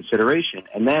into consideration.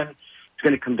 And then it's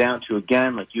going to come down to,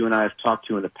 again, like you and I have talked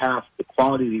to in the past, the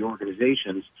quality of the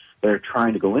organizations that are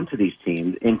trying to go into these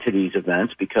teams, into these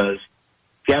events, because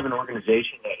if you have an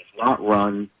organization that is not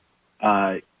run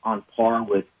on par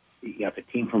with, if a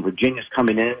team from Virginia's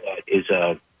coming in that is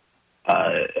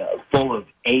full of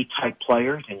A-type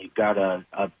players, and you've got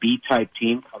a B-type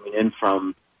team coming in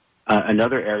from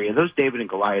another area, those David and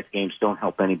Goliath games don't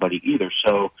help anybody either.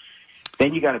 So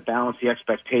then you got to balance the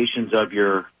expectations of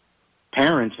your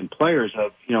parents and players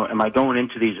of, am I going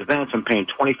into these events? I'm paying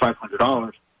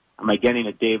 $2,500. Am I getting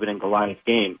a David and Goliath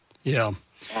game? Yeah.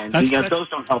 And those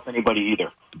don't help anybody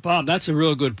either. Bob, that's a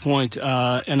real good point,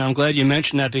 and I'm glad you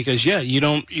mentioned that because,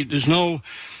 there's no.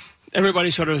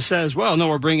 Everybody sort of says, well, no,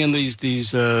 we're bringing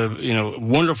these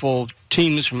wonderful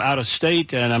teams from out of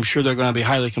state, and I'm sure they're going to be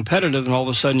highly competitive, and all of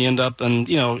a sudden you end up, and,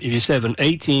 if you say if an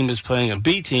A team is playing a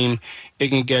B team, it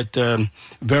can get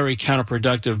very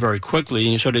counterproductive very quickly,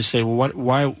 and you sort of say, well,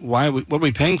 what are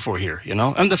we paying for here,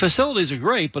 And the facilities are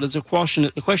great, but the question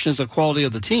is the quality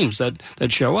of the teams that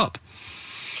show up.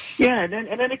 Yeah, and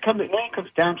then it comes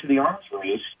down to the arms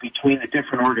race between the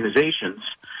different organizations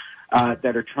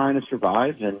that are trying to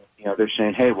survive, and they're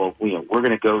saying, hey, well, we're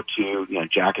going to go to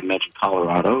Jack had mentioned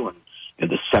Colorado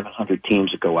and the 700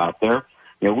 teams that go out there.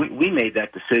 We made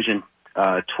that decision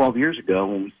 12 years ago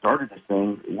when we started this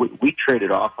thing. We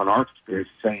traded off on our experience,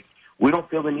 saying we don't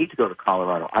feel the need to go to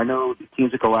Colorado. I know the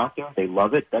teams that go out there, they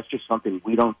love it. That's just something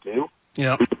we don't do.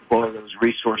 Yeah, we deploy those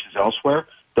resources elsewhere.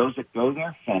 Those that go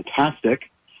there,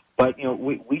 fantastic. But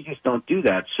we just don't do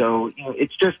that. So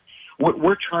it's just.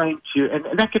 We're trying to,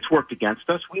 and that gets worked against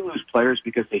us. We lose players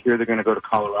because they hear they're going to go to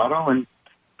Colorado, and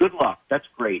good luck. That's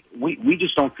great. We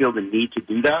just don't feel the need to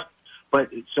do that. But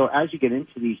so as you get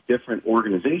into these different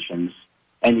organizations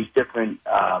and these different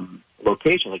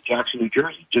locations, like Jackson, New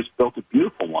Jersey, just built a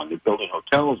beautiful one. They're building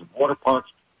hotels and water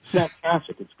parks. It's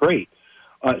fantastic. It's great.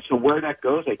 So where that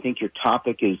goes, I think your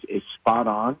topic is spot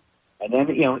on. And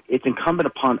then, it's incumbent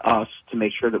upon us to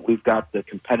make sure that we've got the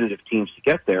competitive teams to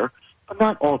get there. But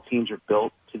not all teams are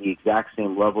built to the exact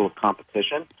same level of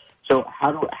competition. So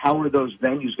how are those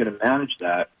venues going to manage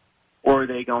that? Or are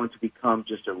they going to become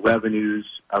just a revenue-based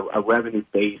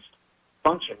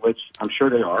function, which I'm sure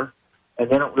they are, and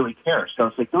they don't really care. So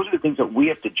it's like those are the things that we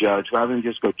have to judge rather than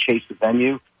just go chase the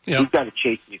venue. Yeah. We've got to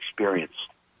chase the experience.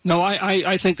 No,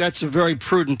 I think that's a very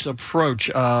prudent approach,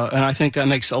 and I think that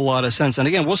makes a lot of sense. And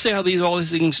again, we'll see how all these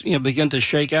things begin to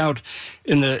shake out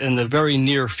in the very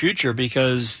near future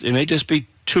because it may just be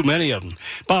too many of them.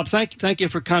 Bob, thank you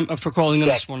for calling in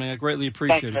this morning. I greatly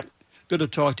appreciate it. Good to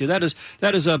talk to you. That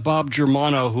is Bob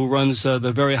Germano, who runs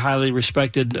the very highly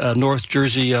respected North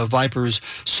Jersey Vipers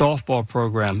softball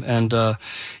program. And,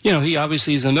 he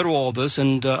obviously is in the middle of all this,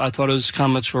 and I thought his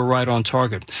comments were right on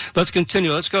target. Let's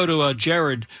continue. Let's go to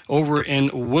Jared over in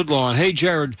Woodlawn. Hey,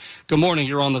 Jared, good morning.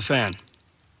 You're on the Fan.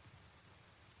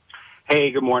 Hey,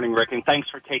 good morning, Rick, and thanks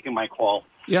for taking my call.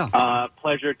 Yeah.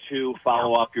 Pleasure to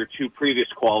follow up your two previous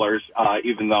callers,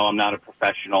 even though I'm not a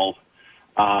professional.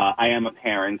 I am a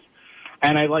parent.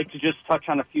 And I'd like to just touch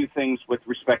on a few things with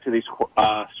respect to these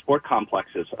sport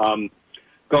complexes.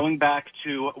 Going back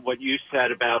to what you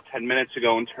said about 10 minutes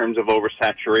ago in terms of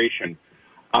oversaturation,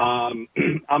 I'm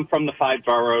from the 5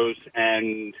 boroughs,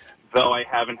 and though I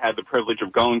haven't had the privilege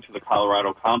of going to the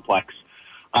Colorado complex,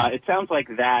 it sounds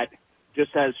like that,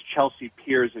 just as Chelsea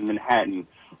Piers in Manhattan,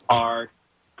 are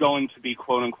going to be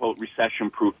quote-unquote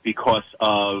recession-proof because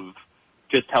of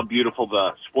just how beautiful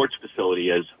the sports facility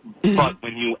is. Mm-hmm. But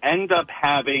when you end up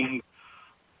having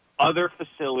other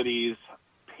facilities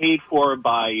paid for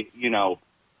by,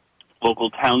 local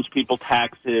townspeople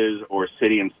taxes or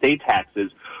city and state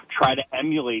taxes, try to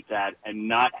emulate that and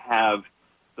not have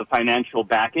the financial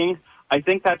backing, I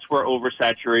think that's where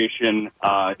oversaturation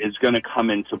is going to come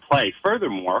into play.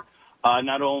 Furthermore,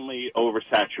 not only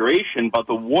oversaturation, but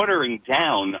the watering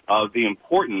down of the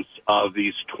importance of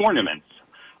these tournaments.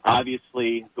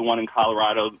 Obviously, the one in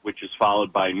Colorado, which is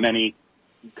followed by many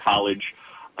college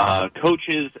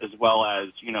coaches, as well as,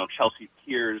 Chelsea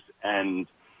Piers and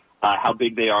how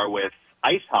big they are with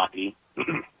ice hockey.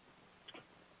 If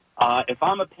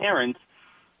I'm a parent,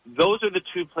 those are the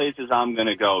two places I'm going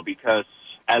to go because,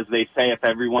 as they say, if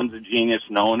everyone's a genius,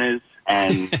 no one is.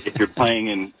 And if you're playing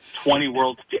in 20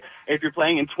 World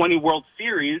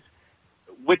Series,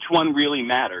 which one really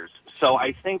matters? So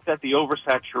I think that the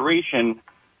oversaturation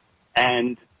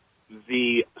and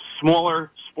the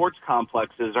smaller sports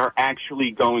complexes are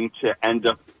actually going to end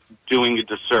up doing a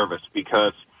disservice,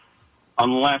 because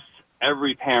unless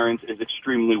every parent is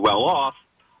extremely well off,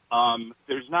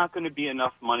 there's not going to be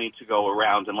enough money to go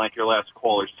around. And like your last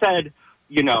caller said,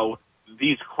 you know,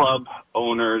 these club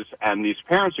owners and these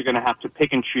parents are going to have to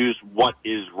pick and choose what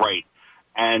is right.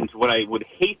 And what I would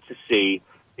hate to see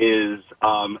is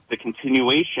the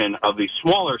continuation of these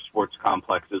smaller sports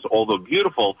complexes, although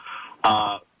beautiful,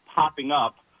 popping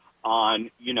up on,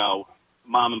 you know,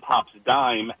 mom and pop's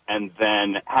dime and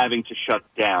then having to shut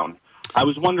down. I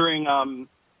was wondering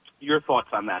your thoughts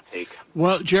on that take.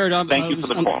 Well, Jared, thank you for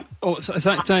the call.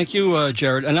 Thank you,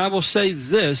 Jared. And I will say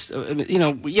this, you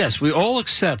know, yes, we all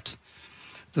accept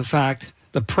the fact,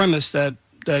 the premise that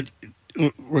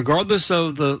regardless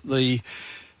of the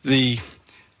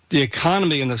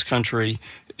economy in this country,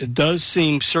 it does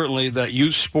seem certainly that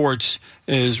youth sports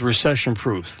is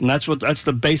recession-proof. And that's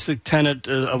the basic tenet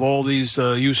of all these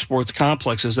youth sports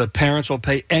complexes, that parents will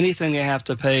pay anything they have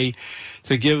to pay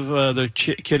to give their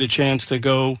kid a chance to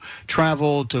go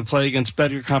travel, to play against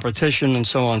better competition, and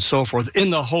so on and so forth,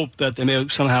 in the hope that they may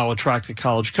somehow attract a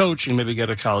college coach and maybe get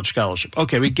a college scholarship.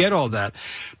 Okay, we get all that.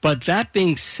 But that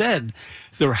being said,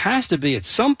 there has to be at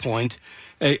some point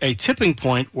a tipping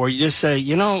point where you just say,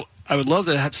 you know, I would love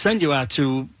to send you out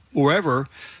to wherever,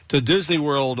 to Disney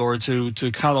World or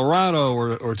to Colorado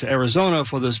or to Arizona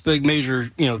for this big major,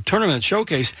 you know, tournament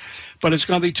showcase, but it's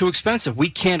going to be too expensive. We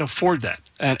can't afford that.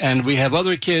 And we have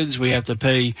other kids. We have to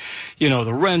pay, you know,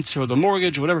 the rent or the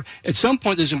mortgage or whatever. At some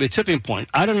point, there's going to be a tipping point.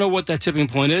 I don't know what that tipping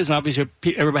point is. And obviously,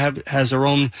 everybody has their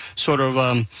own sort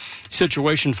of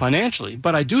situation financially.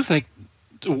 But I do think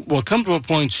we'll come to a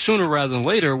point sooner rather than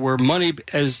later where money,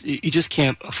 as you just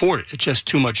can't afford it. It's just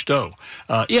too much dough.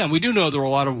 Yeah, we do know there are a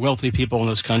lot of wealthy people in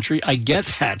this country. I get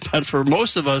that. But for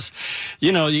most of us,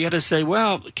 you know, you got to say,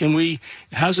 well,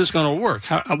 how's this going to work?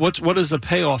 What is the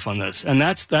payoff on this? And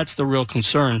that's the real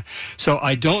concern. So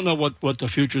I don't know what the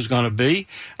future is going to be.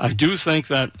 I do think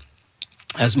that,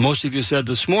 as most of you said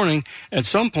this morning, at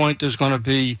some point there's going to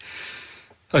be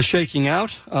a shaking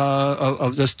out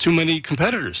of just too many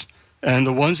competitors. And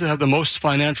the ones that have the most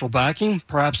financial backing,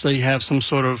 perhaps they have some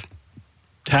sort of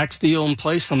tax deal in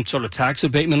place, some sort of tax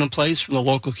abatement in place from the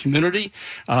local community.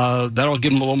 That'll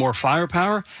give them a little more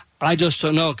firepower. I just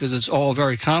don't know, because it's all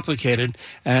very complicated,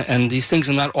 and these things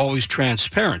are not always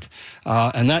transparent.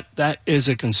 And that is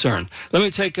a concern. Let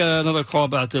me take another call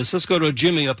about this. Let's go to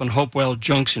Jimmy up in Hopewell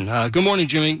Junction. Good morning,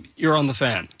 Jimmy. You're on the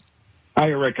fan. Hi,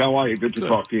 Rick. How are you? Good to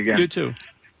talk to you again. You too.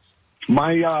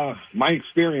 My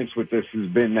experience with this has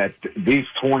been that these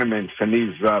tournaments and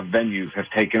these venues have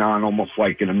taken on almost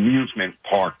like an amusement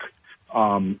park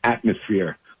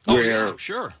atmosphere, where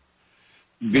sure,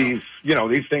 these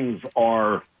things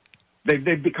are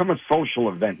they've become a social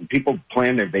event, and people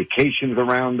plan their vacations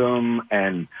around them,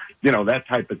 and that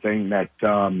type of thing. That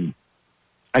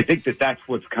I think that's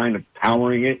what's kind of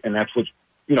powering it, and that's what's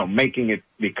making it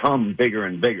become bigger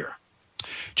and bigger.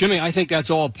 Jimmy, I think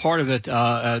that's all part of it,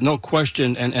 no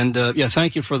question. And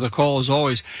thank you for the call as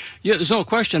always. Yeah, there's no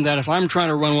question that if I'm trying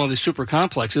to run one of these super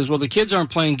complexes, well, the kids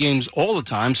aren't playing games all the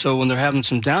time. So when they're having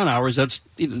some down hours,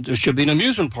 there should be an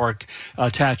amusement park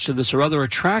attached to this, or other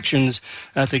attractions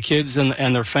that the kids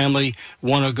and their family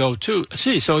want to go to.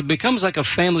 See, so it becomes like a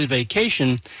family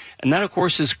vacation. And that, of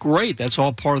course, is great. That's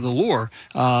all part of the lure.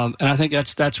 And I think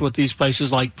that's what these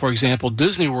places like, for example,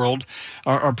 Disney World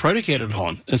are predicated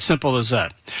on. As simple as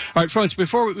that. All right, friends,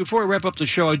 before we wrap up the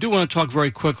show, I do want to talk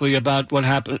very quickly about what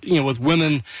happened, with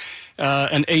women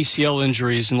and ACL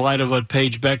injuries in light of what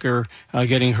Paige Becker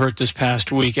getting hurt this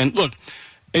past week. And look,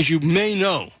 as you may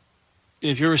know,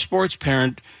 if you're a sports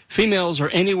parent, females are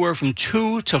anywhere from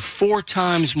 2 to 4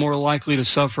 times more likely to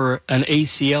suffer an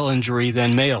ACL injury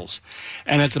than males.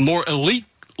 And at the more elite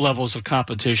levels of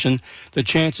competition, the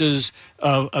chances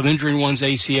of injuring one's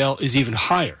ACL is even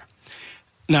higher.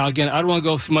 Now, again, I don't want to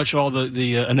go through much of all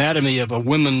the anatomy of a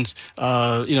women's,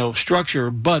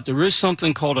 structure, but there is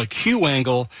something called a Q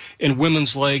angle in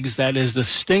women's legs that is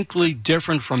distinctly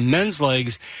different from men's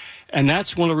legs, and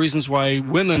that's one of the reasons why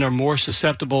women are more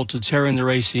susceptible to tearing their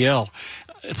ACL.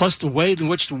 Plus, the way in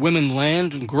which the women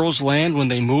land and girls land when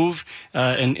they move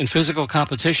in physical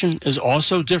competition is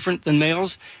also different than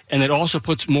males, and it also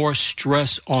puts more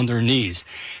stress on their knees.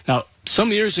 Now,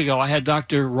 Some years ago, I had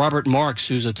Dr. Robert Marks,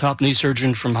 who's a top knee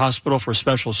surgeon from Hospital for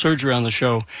Special Surgery, on the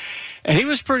show. And he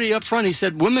was pretty upfront. He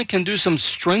said women can do some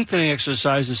strengthening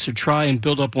exercises to try and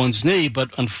build up one's knee, but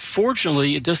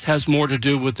unfortunately, it just has more to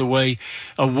do with the way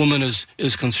a woman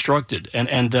is constructed.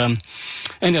 And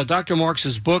Dr.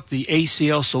 Marks' book, The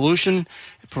ACL Solution,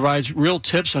 provides real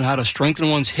tips on how to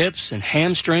strengthen one's hips and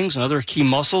hamstrings and other key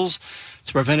muscles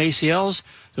to prevent ACLs.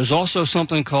 There's also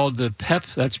something called the PEP,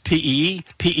 that's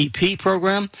PEP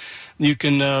program. You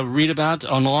can read about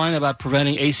online about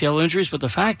preventing ACL injuries, but the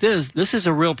fact is, this is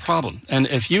a real problem. And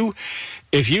if you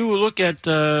look at,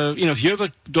 if you have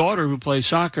a daughter who plays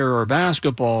soccer or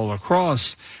basketball or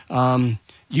lacrosse,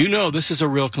 this is a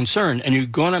real concern. And you're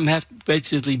going to have to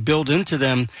basically build into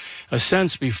them a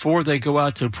sense before they go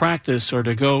out to practice or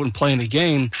to go and play in a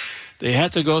game. They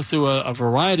have to go through a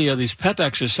variety of these PEP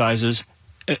exercises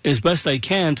as best they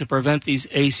can to prevent these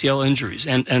ACL injuries.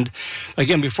 And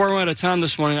again, before I run out of time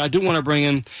this morning, I do want to bring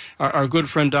in our good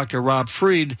friend Dr. Rob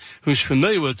Freed, who's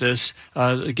familiar with this,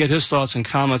 get his thoughts and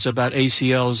comments about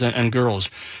ACLs and girls.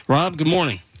 Rob, good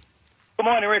morning. Good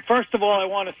morning, Rick. First of all, I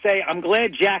want to say I'm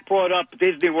glad Jack brought up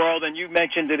Disney World, and you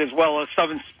mentioned it as well as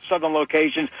southern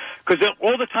locations, because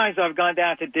all the times I've gone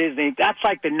down to Disney, that's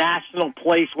like the national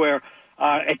place where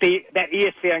at that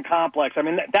ESPN complex. I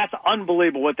mean, that's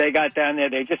unbelievable what they got down there.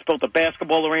 They just built a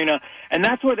basketball arena, and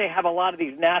that's where they have a lot of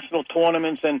these national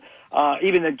tournaments. And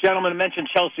even the gentleman mentioned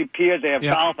Chelsea Piers. They have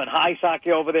golf and ice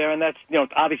hockey over there, and that's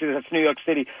obviously that's New York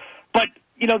City. But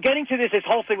getting to this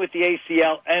whole thing with the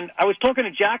ACL, and I was talking to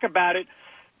Jack about it.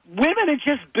 Women are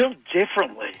just built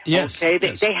differently. Yes. Okay,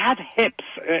 yes. They have hips,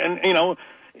 and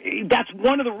that's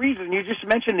one of the reasons. You just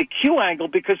mentioned the Q angle,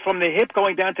 because from the hip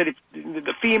going down to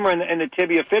the femur and the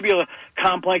tibia-fibula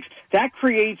complex, that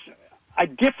creates a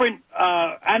different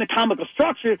anatomical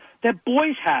structure that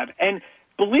boys have. And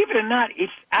believe it or not,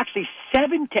 it's actually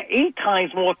 7 to 8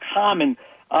 times more common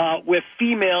where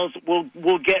females will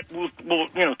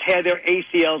tear their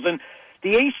ACLs. And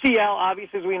the ACL,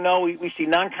 obviously, as we know, we see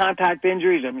non-contact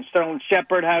injuries. I mean, Sterling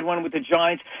Shepard had one with the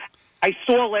Giants. I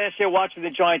saw last year watching the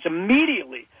Giants,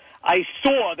 immediately I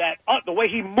saw that the way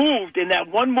he moved in that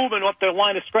one movement off the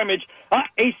line of scrimmage,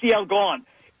 ACL gone.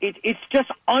 It's just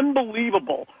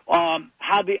unbelievable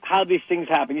how these things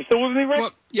happen. You still with me, Rick?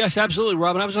 Well, yes, absolutely,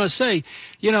 Robin. I was going to say,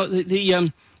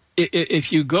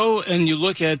 if you go and you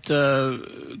look at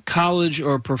college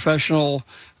or professional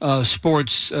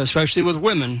sports, especially with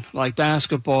women, like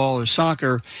basketball or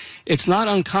soccer, it's not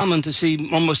uncommon to see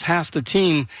almost half the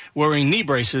team wearing knee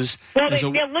braces. Well, they're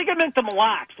ligamentum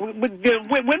lax.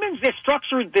 Women's, they're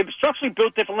structurally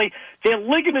built differently. Their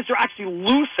ligaments are actually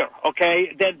looser,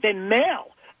 okay, than male.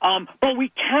 But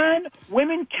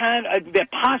women can, their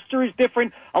posture is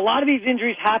different. A lot of these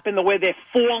injuries happen the way they're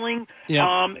falling,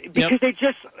 because they're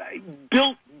just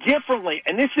built differently.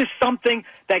 And this is something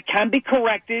that can be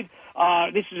corrected.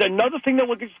 This is another thing that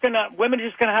women are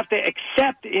just gonna have to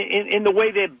accept in the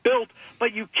way they're built,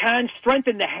 but you can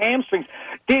strengthen the hamstrings.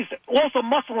 There's also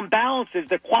muscle imbalances.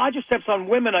 The quadriceps on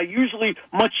women are usually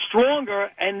much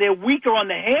stronger, and they're weaker on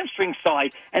the hamstring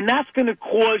side, and that's going to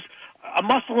cause a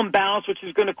muscle imbalance, which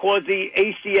is going to cause the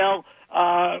ACL.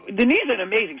 The knee is an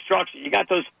amazing structure. You got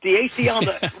the ACL,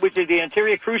 which is the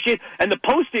anterior cruciate, and the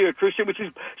posterior cruciate, which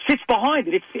sits behind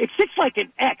it. It sits like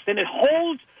an X, and it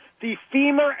holds the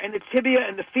femur and the tibia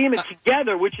and the femur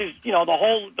together, which is the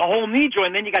whole knee joint.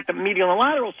 And then you got the medial and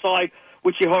lateral side,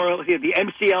 which you hear the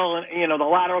MCL and the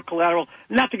lateral collateral.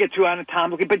 Not to get too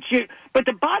anatomically, but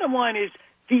the bottom line is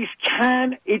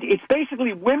it's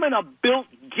basically women are built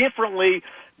differently.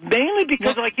 Mainly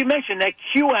because, like you mentioned, that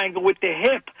Q angle with the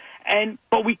hip,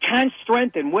 but we can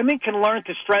strengthen. Women can learn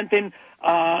to strengthen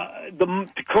the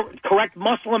correct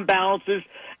muscle imbalances,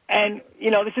 and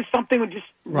this is something we're just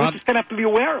going to have to be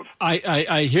aware of.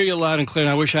 I hear you loud and clear,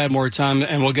 and I wish I had more time,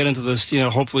 and we'll get into this,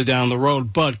 hopefully down the road.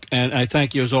 And I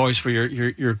thank you as always for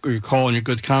your call and your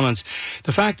good comments.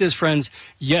 The fact is, friends,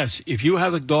 yes, if you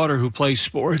have a daughter who plays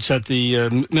sports at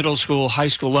the middle school, high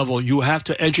school level, you have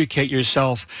to educate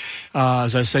yourself.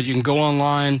 As I said, you can go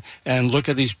online and look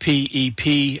at these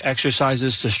PEP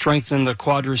exercises to strengthen the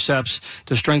quadriceps,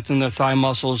 to strengthen their thigh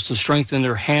muscles, to strengthen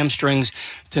their hamstrings,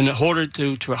 in order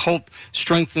to help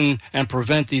strengthen and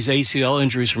prevent these ACL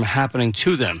injuries from happening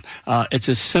to them. It's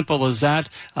as simple as that.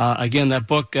 Again, that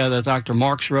book that Dr.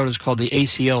 Marks wrote is called The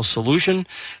ACL Solution.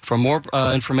 For more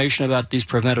information about these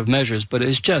preventive measures, but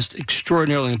it's just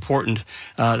extraordinarily important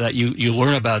that you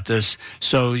learn about this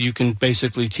so you can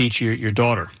basically teach your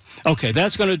daughter. Okay,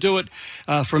 that's going to do it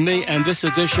for me and this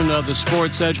edition of the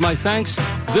Sports Edge. My thanks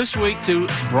this week to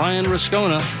Brian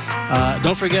Rascona.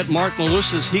 Don't forget Mark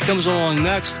Malusis. He comes along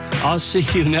next. I'll see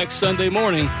you next Sunday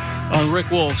morning on Rick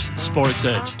Wolf's Sports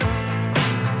Edge.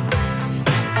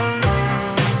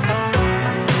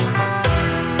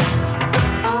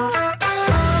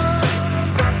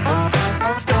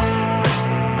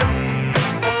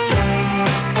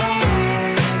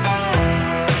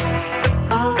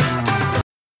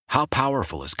 How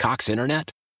powerful is Cox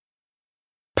Internet?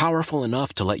 Powerful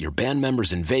enough to let your band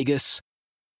members in Vegas,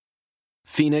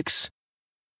 Phoenix,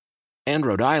 and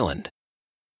Rhode Island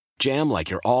jam like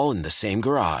you're all in the same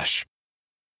garage.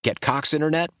 Get Cox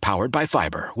Internet powered by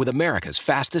fiber with America's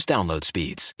fastest download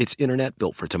speeds. It's internet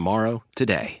built for tomorrow,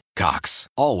 today. Cox,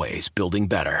 always building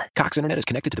better. Cox Internet is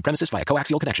connected to the premises via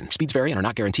coaxial connection. Speeds vary and are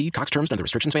not guaranteed. Cox terms and other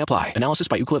restrictions may apply. Analysis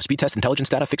by Ookla of Speed Test Intelligence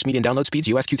Data. Fixed median download speeds.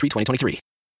 US Q3 2023.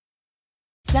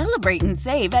 Celebrate and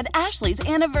save at Ashley's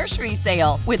Anniversary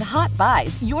Sale. With Hot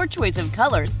Buys, your choice of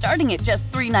colors starting at just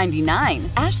 $3.99.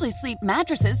 Ashley Sleep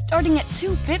mattresses starting at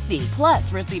 $2.50.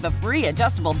 Plus, receive a free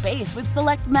adjustable base with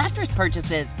select mattress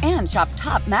purchases. And shop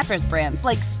top mattress brands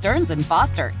like Stearns &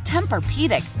 Foster,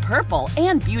 Tempur-Pedic, Purple,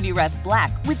 and Beautyrest Black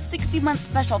with 60-month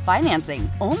special financing.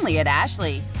 Only at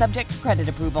Ashley. Subject to credit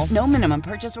approval. No minimum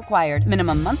purchase required.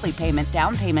 Minimum monthly payment,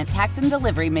 down payment, tax, and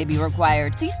delivery may be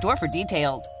required. See store for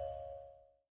details.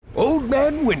 Old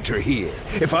Man Winter here.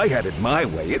 If I had it my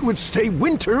way, it would stay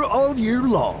winter all year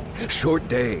long. Short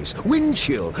days, wind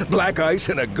chill, black ice,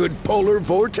 and a good polar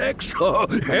vortex. Oh,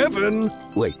 heaven.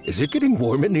 Wait, is it getting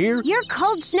warm in here? Your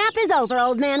cold snap is over,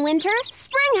 Old Man Winter.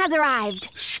 Spring has arrived.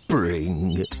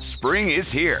 Spring. Spring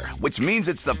is here, which means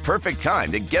it's the perfect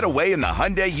time to get away in the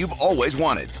Hyundai you've always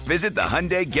wanted. Visit the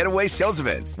Hyundai Getaway Sales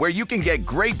Event, where you can get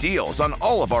great deals on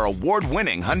all of our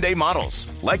award-winning Hyundai models,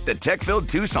 like the tech-filled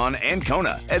Tucson and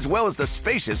Kona, as well as the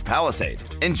spacious Palisade.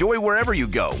 Enjoy wherever you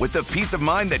go with the peace of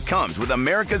mind that comes with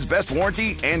America's best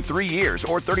warranty and 3 years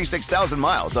or 36,000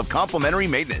 miles of complimentary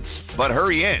maintenance. But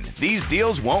hurry in, these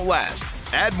deals won't last.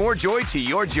 Add more joy to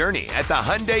your journey at the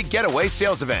Hyundai Getaway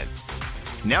Sales Event.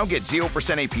 Now get 0%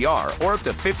 APR or up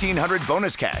to $1,500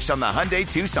 bonus cash on the Hyundai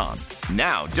Tucson.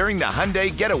 Now, during the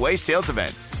Hyundai Getaway Sales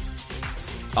Event.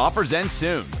 Offers end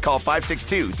soon. Call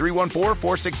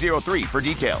 562-314-4603 for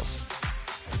details.